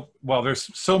that's so, well, there's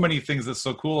so many things that's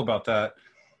so cool about that.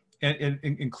 And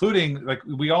including, like,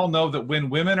 we all know that when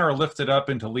women are lifted up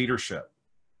into leadership,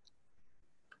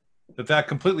 that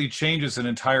completely changes an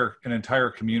entire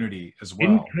community as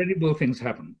well. Incredible things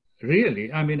happen.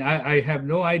 Really. I mean, I have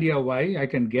no idea why, I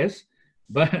can guess,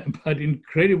 but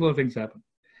incredible things happen.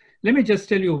 Let me just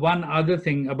tell you one other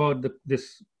thing about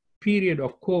this period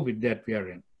of COVID that we are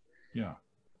in. Yeah.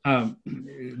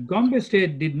 Gombe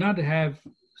State did not have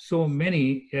so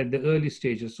many at the early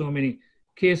stages, so many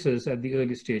cases at the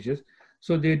early stages.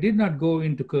 So they did not go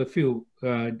into curfew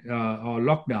or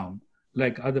lockdown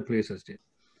like other places did.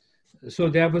 So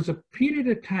there was a period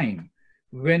of time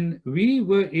when we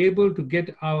were able to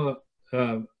get our,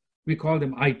 we call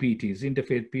them IPTs,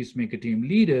 Interfaith Peacemaker Team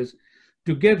leaders,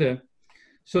 together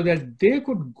so that they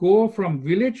could go from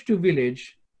village to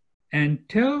village and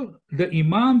tell the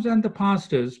imams and the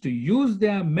pastors to use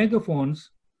their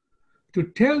megaphones to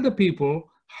tell the people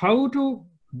how to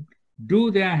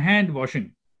do their hand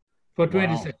washing for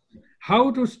 20 seconds, how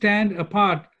to stand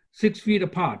apart, 6 feet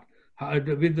apart,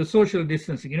 with the social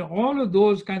distancing, you know, all of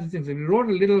those kinds of things. And we wrote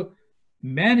a little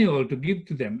manual to give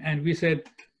to them. And we said,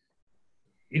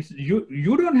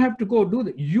 you don't have to go do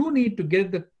that. You need to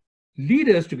get the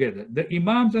leaders together, the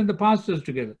imams and the pastors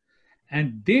together,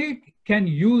 and they can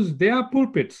use their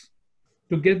pulpits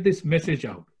to get this message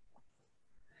out.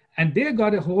 And they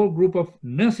got a whole group of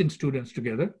nursing students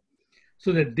together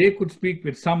so that they could speak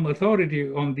with some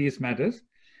authority on these matters.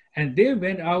 And they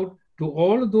went out to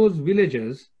all of those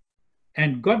villages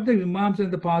and got the imams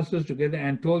and the pastors together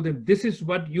and told them, this is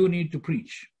what you need to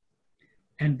preach.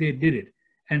 And they did it.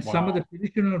 And some of the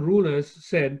traditional rulers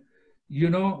said,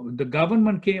 the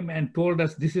government came and told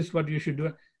us this is what you should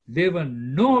do. They were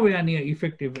nowhere near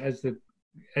effective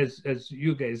as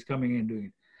you guys coming and doing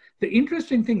it. The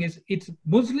interesting thing is it's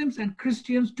Muslims and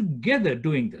Christians together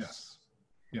doing this. Yes.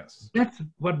 Yes. That's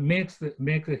what makes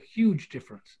a huge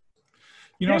difference.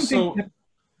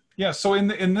 So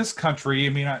in this country, I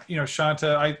mean,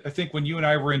 Shanta, I think when you and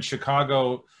I were in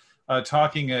Chicago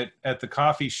talking at the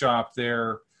coffee shop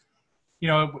there,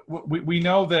 we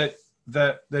know that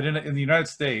in the United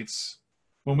States,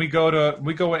 when we go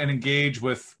and engage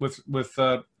with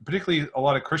particularly a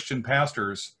lot of Christian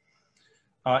pastors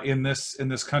in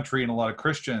this country and a lot of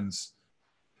Christians,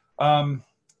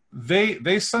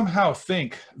 they somehow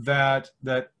think that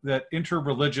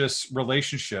interreligious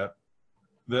relationship,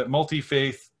 that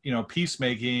multi-faith,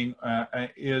 peacemaking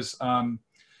is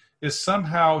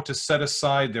somehow to set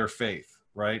aside their faith,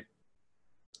 right?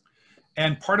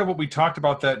 And part of what we talked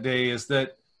about that day is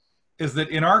that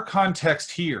in our context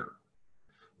here,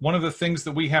 one of the things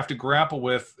that we have to grapple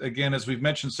with, again, as we've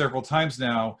mentioned several times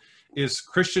now, is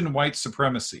Christian white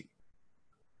supremacy.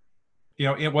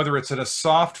 Whether it's in a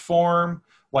soft form,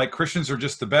 like Christians are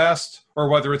just the best, or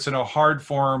whether it's in a hard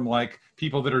form, like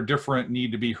people that are different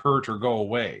need to be hurt or go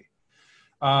away.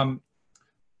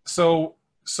 So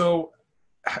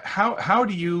how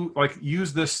do you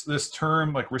use this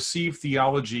term, like receive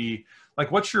theology?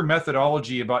 Like, what's your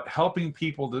methodology about helping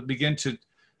people to begin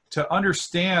to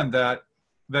understand that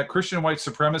Christian white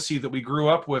supremacy that we grew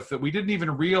up with, that we didn't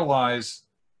even realize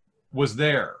was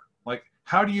there? Like,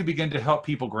 how do you begin to help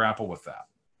people grapple with that?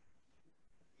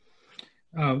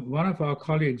 One of our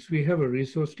colleagues, we have a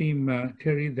resource team,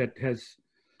 Terry, that has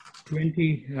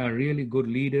 20 really good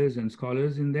leaders and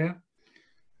scholars in there.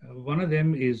 One of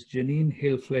them is Janine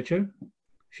Hill Fletcher.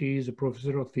 She is a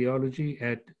professor of theology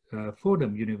at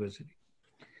Fordham University.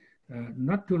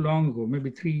 Not too long ago, maybe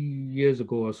 3 years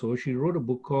ago or so, she wrote a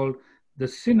book called The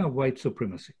Sin of White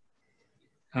Supremacy.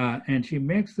 And she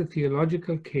makes the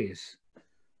theological case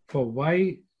for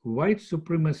why white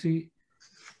supremacy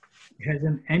has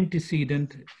an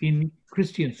antecedent in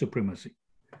Christian supremacy.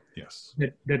 Yes.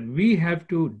 That we have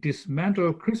to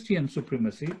dismantle Christian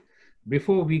supremacy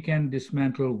before we can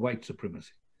dismantle white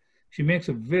supremacy. She makes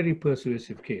a very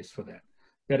persuasive case for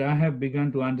that I have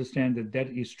begun to understand that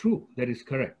is true, that is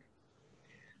correct.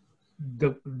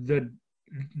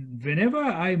 Whenever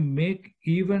I make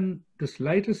even the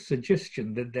slightest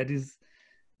suggestion that is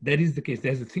the case,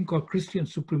 there's a thing called Christian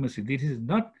supremacy. This is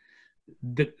not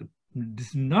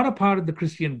a part of the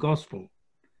Christian gospel.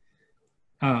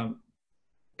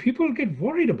 People get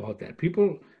worried about that.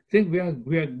 People think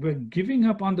we're giving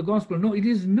up on the gospel. No, it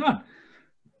is not,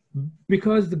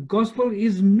 because the gospel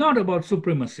is not about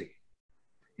supremacy.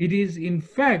 It is in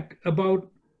fact about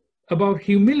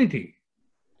humility.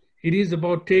 It is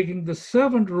about taking the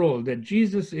servant role that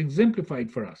Jesus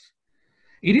exemplified for us.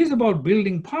 It is about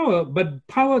building power, but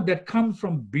power that comes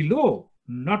from below,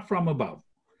 not from above,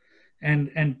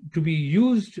 and to be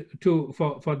used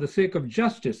for the sake of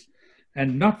justice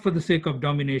and not for the sake of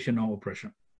domination or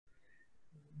oppression.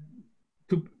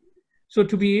 So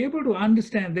to be able to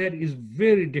understand that is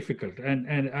very difficult, and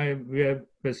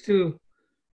we're still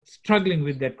struggling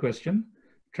with that question,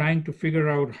 trying to figure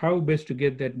out how best to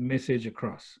get that message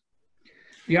across.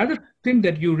 The other thing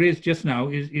that you raised just now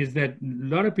is that a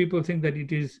lot of people think that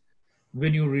it is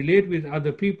when you relate with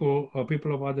other people or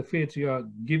people of other faiths, you are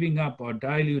giving up or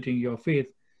diluting your faith.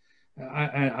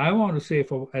 I want to say,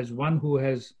 as one who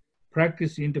has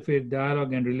practiced interfaith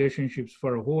dialogue and relationships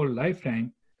for a whole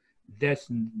lifetime, that's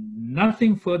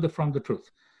nothing further from the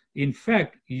truth. In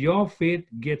fact, your faith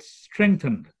gets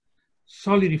strengthened,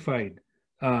 solidified,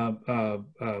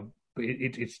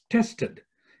 it's tested,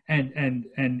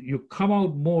 and you come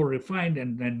out more refined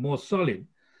and more solid.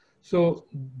 So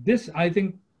this, I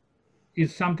think,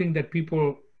 is something that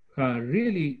people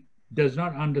really does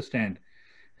not understand.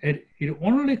 And it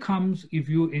only comes if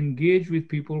you engage with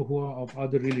people who are of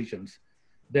other religions,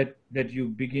 that you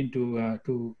begin to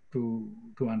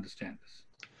understand this.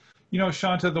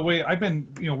 Shanta, the way I've been,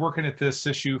 working at this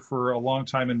issue for a long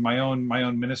time in my own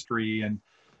ministry, and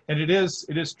it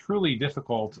is truly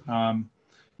difficult.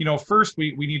 First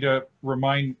we need to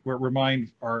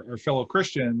remind our fellow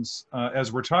Christians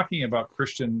as we're talking about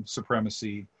Christian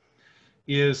supremacy,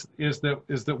 is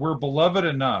that we're beloved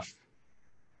enough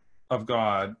of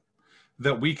God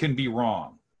that we can be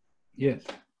wrong. Yes.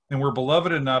 And we're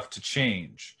beloved enough to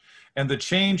change. And the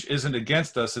change isn't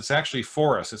against us, it's actually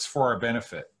for us, it's for our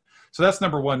benefit. So that's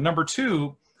number one. Number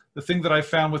two, the thing that I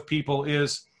found with people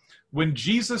is when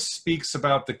Jesus speaks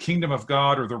about the kingdom of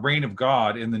God or the reign of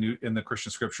God in the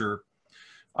Christian scripture,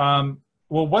 well,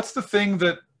 what's the thing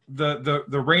that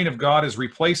the reign of God is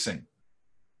replacing.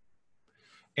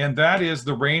 And that is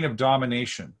the reign of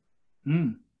domination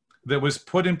that was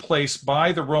put in place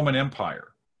by the Roman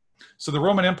Empire. So the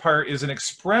Roman Empire is an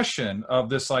expression of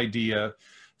this idea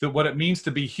that what it means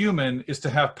to be human is to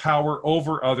have power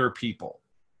over other people.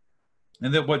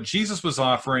 And that what Jesus was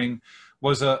offering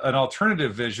was an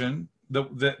alternative vision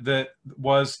that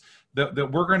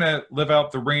we're going to live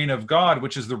out the reign of God,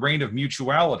 which is the reign of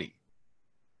mutuality.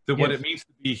 That what it means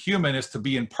to be human is to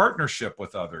be in partnership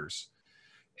with others.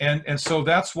 And so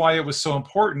that's why it was so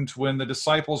important when the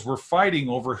disciples were fighting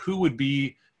over who would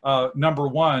be number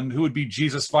one, who would be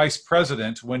Jesus' vice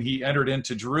president when he entered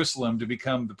into Jerusalem to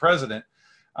become the president.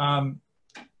 And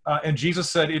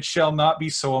Jesus said, "It shall not be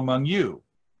so among you."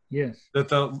 Yes. That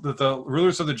the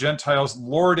rulers of the Gentiles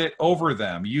lord it over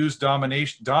them, use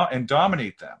domination and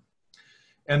dominate them.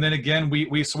 And then again,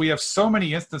 we have so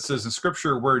many instances in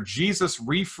Scripture where Jesus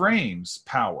reframes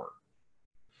power.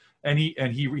 And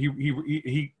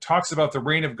he talks about the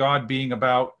reign of God being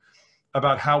about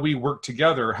how we work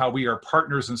together, how we are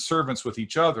partners and servants with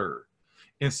each other,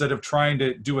 instead of trying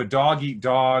to do a dog eat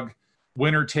dog,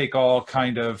 winner take all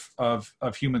kind of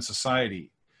human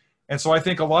society. And so I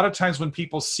think a lot of times when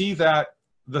people see that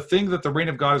the thing that the reign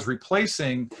of God is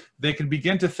replacing, they can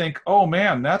begin to think, oh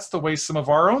man, that's the way some of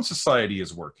our own society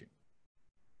is working.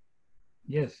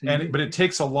 Yes. But it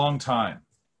takes a long time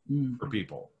for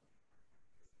people.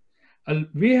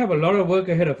 We have a lot of work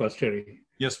ahead of us, Terry.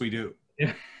 Yes, we do.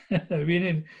 Yeah.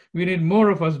 we need more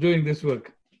of us doing this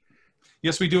work.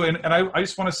 Yes, we do. And I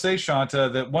just want to say, Shanta,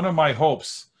 that one of my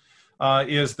hopes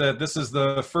is that this is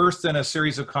the first in a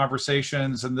series of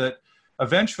conversations, and that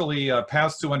eventually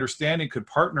Paths to Understanding could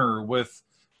partner with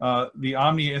the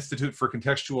Omnia Institute for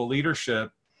Contextual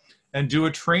Leadership and do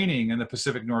a training in the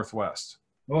Pacific Northwest.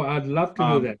 Oh, I'd love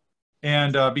to do that.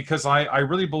 And because I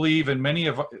really believe in many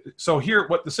of, so here,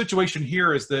 what the situation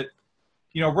here is that,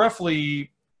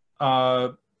 roughly,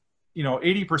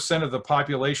 80% of the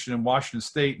population in Washington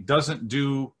State doesn't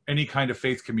do any kind of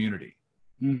faith community.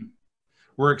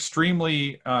 We're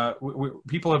extremely,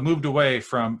 people have moved away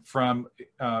from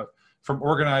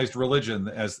organized religion,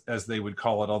 as they would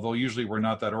call it, although usually we're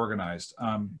not that organized.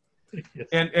 Yes.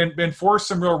 And for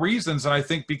some real reasons, and I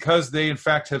think because they in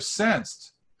fact have sensed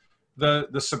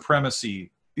the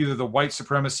supremacy, either the white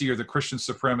supremacy or the Christian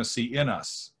supremacy in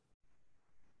us.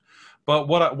 But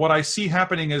what I see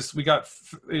happening is we got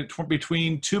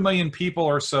between 2 million people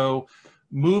or so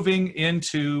moving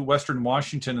into Western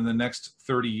Washington in the next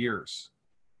 30 years.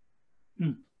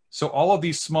 So all of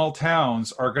these small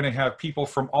towns are going to have people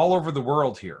from all over the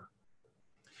world here.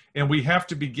 And we have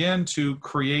to begin to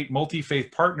create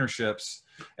multi-faith partnerships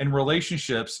and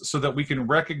relationships so that we can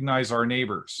recognize our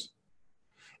neighbors.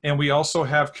 And we also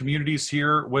have communities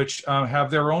here which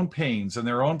have their own pains and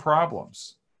their own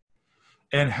problems.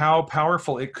 And how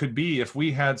powerful it could be if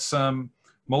we had some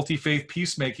multi-faith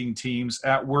peacemaking teams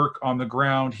at work on the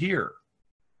ground here,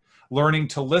 learning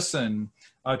to listen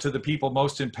to the people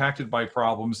most impacted by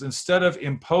problems, instead of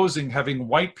having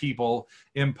white people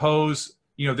impose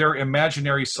their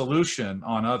imaginary solution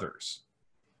on others.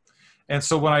 And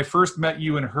so when I first met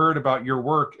you and heard about your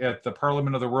work at the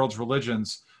Parliament of the World's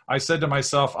Religions, I said to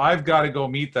myself, I've got to go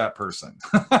meet that person.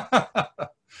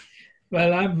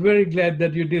 Well, I'm very glad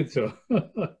that you did so.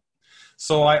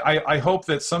 So I hope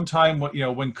that sometime,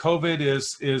 when COVID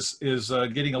is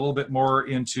getting a little bit more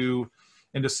into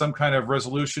some kind of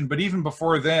resolution, but even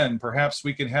before then, perhaps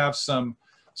we can have some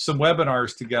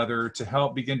webinars together to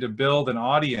help begin to build an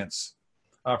audience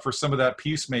for some of that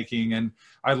peacemaking. And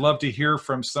I'd love to hear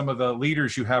from some of the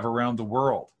leaders you have around the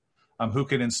world who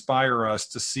can inspire us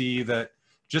to see that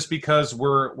just because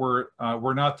we're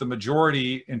not the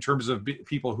majority in terms of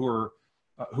people who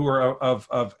are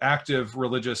of active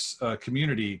religious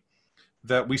community,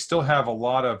 that we still have a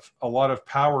lot of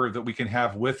power that we can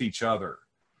have with each other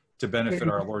to benefit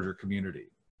our larger community.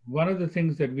 One of the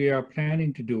things that we are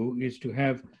planning to do is to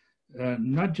have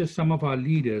not just some of our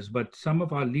leaders, but some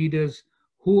of our leaders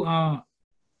who are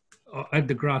at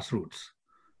the grassroots,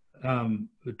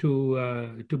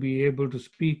 to be able to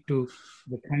speak to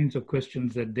the kinds of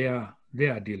questions that they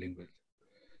are dealing with.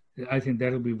 I think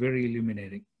that will be very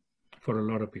illuminating for a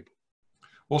lot of people.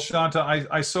 Well, Shanta,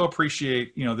 I so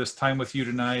appreciate this time with you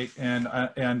tonight, and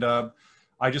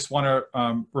I just want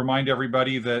to remind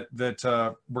everybody that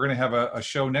we're going to have a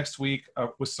show next week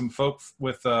with some folk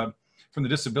from the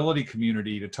disability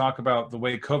community to talk about the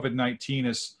way COVID-19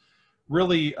 has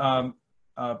really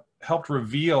helped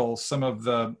reveal some of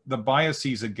the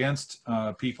biases against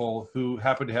people who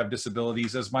happen to have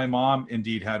disabilities, as my mom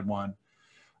indeed had one.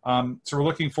 So we're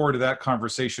looking forward to that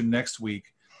conversation next week.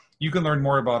 You can learn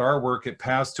more about our work at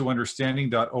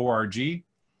pathstounderstanding.org.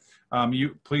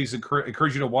 Please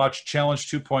encourage you to watch Challenge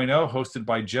 2.0, hosted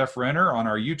by Jeff Renner on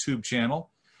our YouTube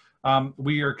channel.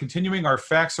 We are continuing our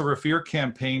Facts Over Fear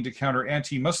campaign to counter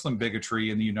anti-Muslim bigotry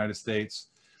in the United States.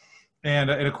 And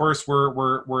of course,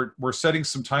 we're setting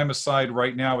some time aside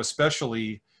right now,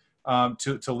 especially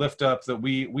to lift up that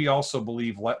we also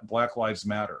believe Black Lives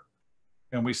Matter.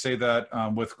 And we say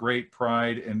that with great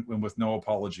pride and with no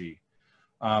apology.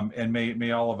 And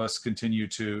may all of us continue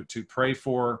to pray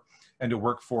for and to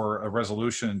work for a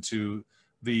resolution to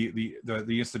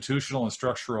the institutional and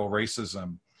structural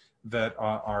racism that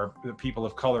the people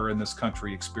of color in this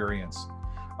country experience.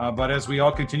 But as we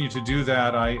all continue to do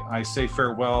that, I say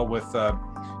farewell with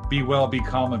be well, be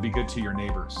calm, and be good to your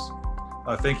neighbors.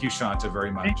 Thank you, Shanta, very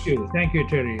much. Thank you. Thank you,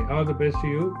 Terry. All the best to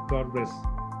you. God bless.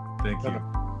 Thank you.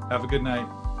 Have a good night.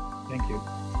 Thank you.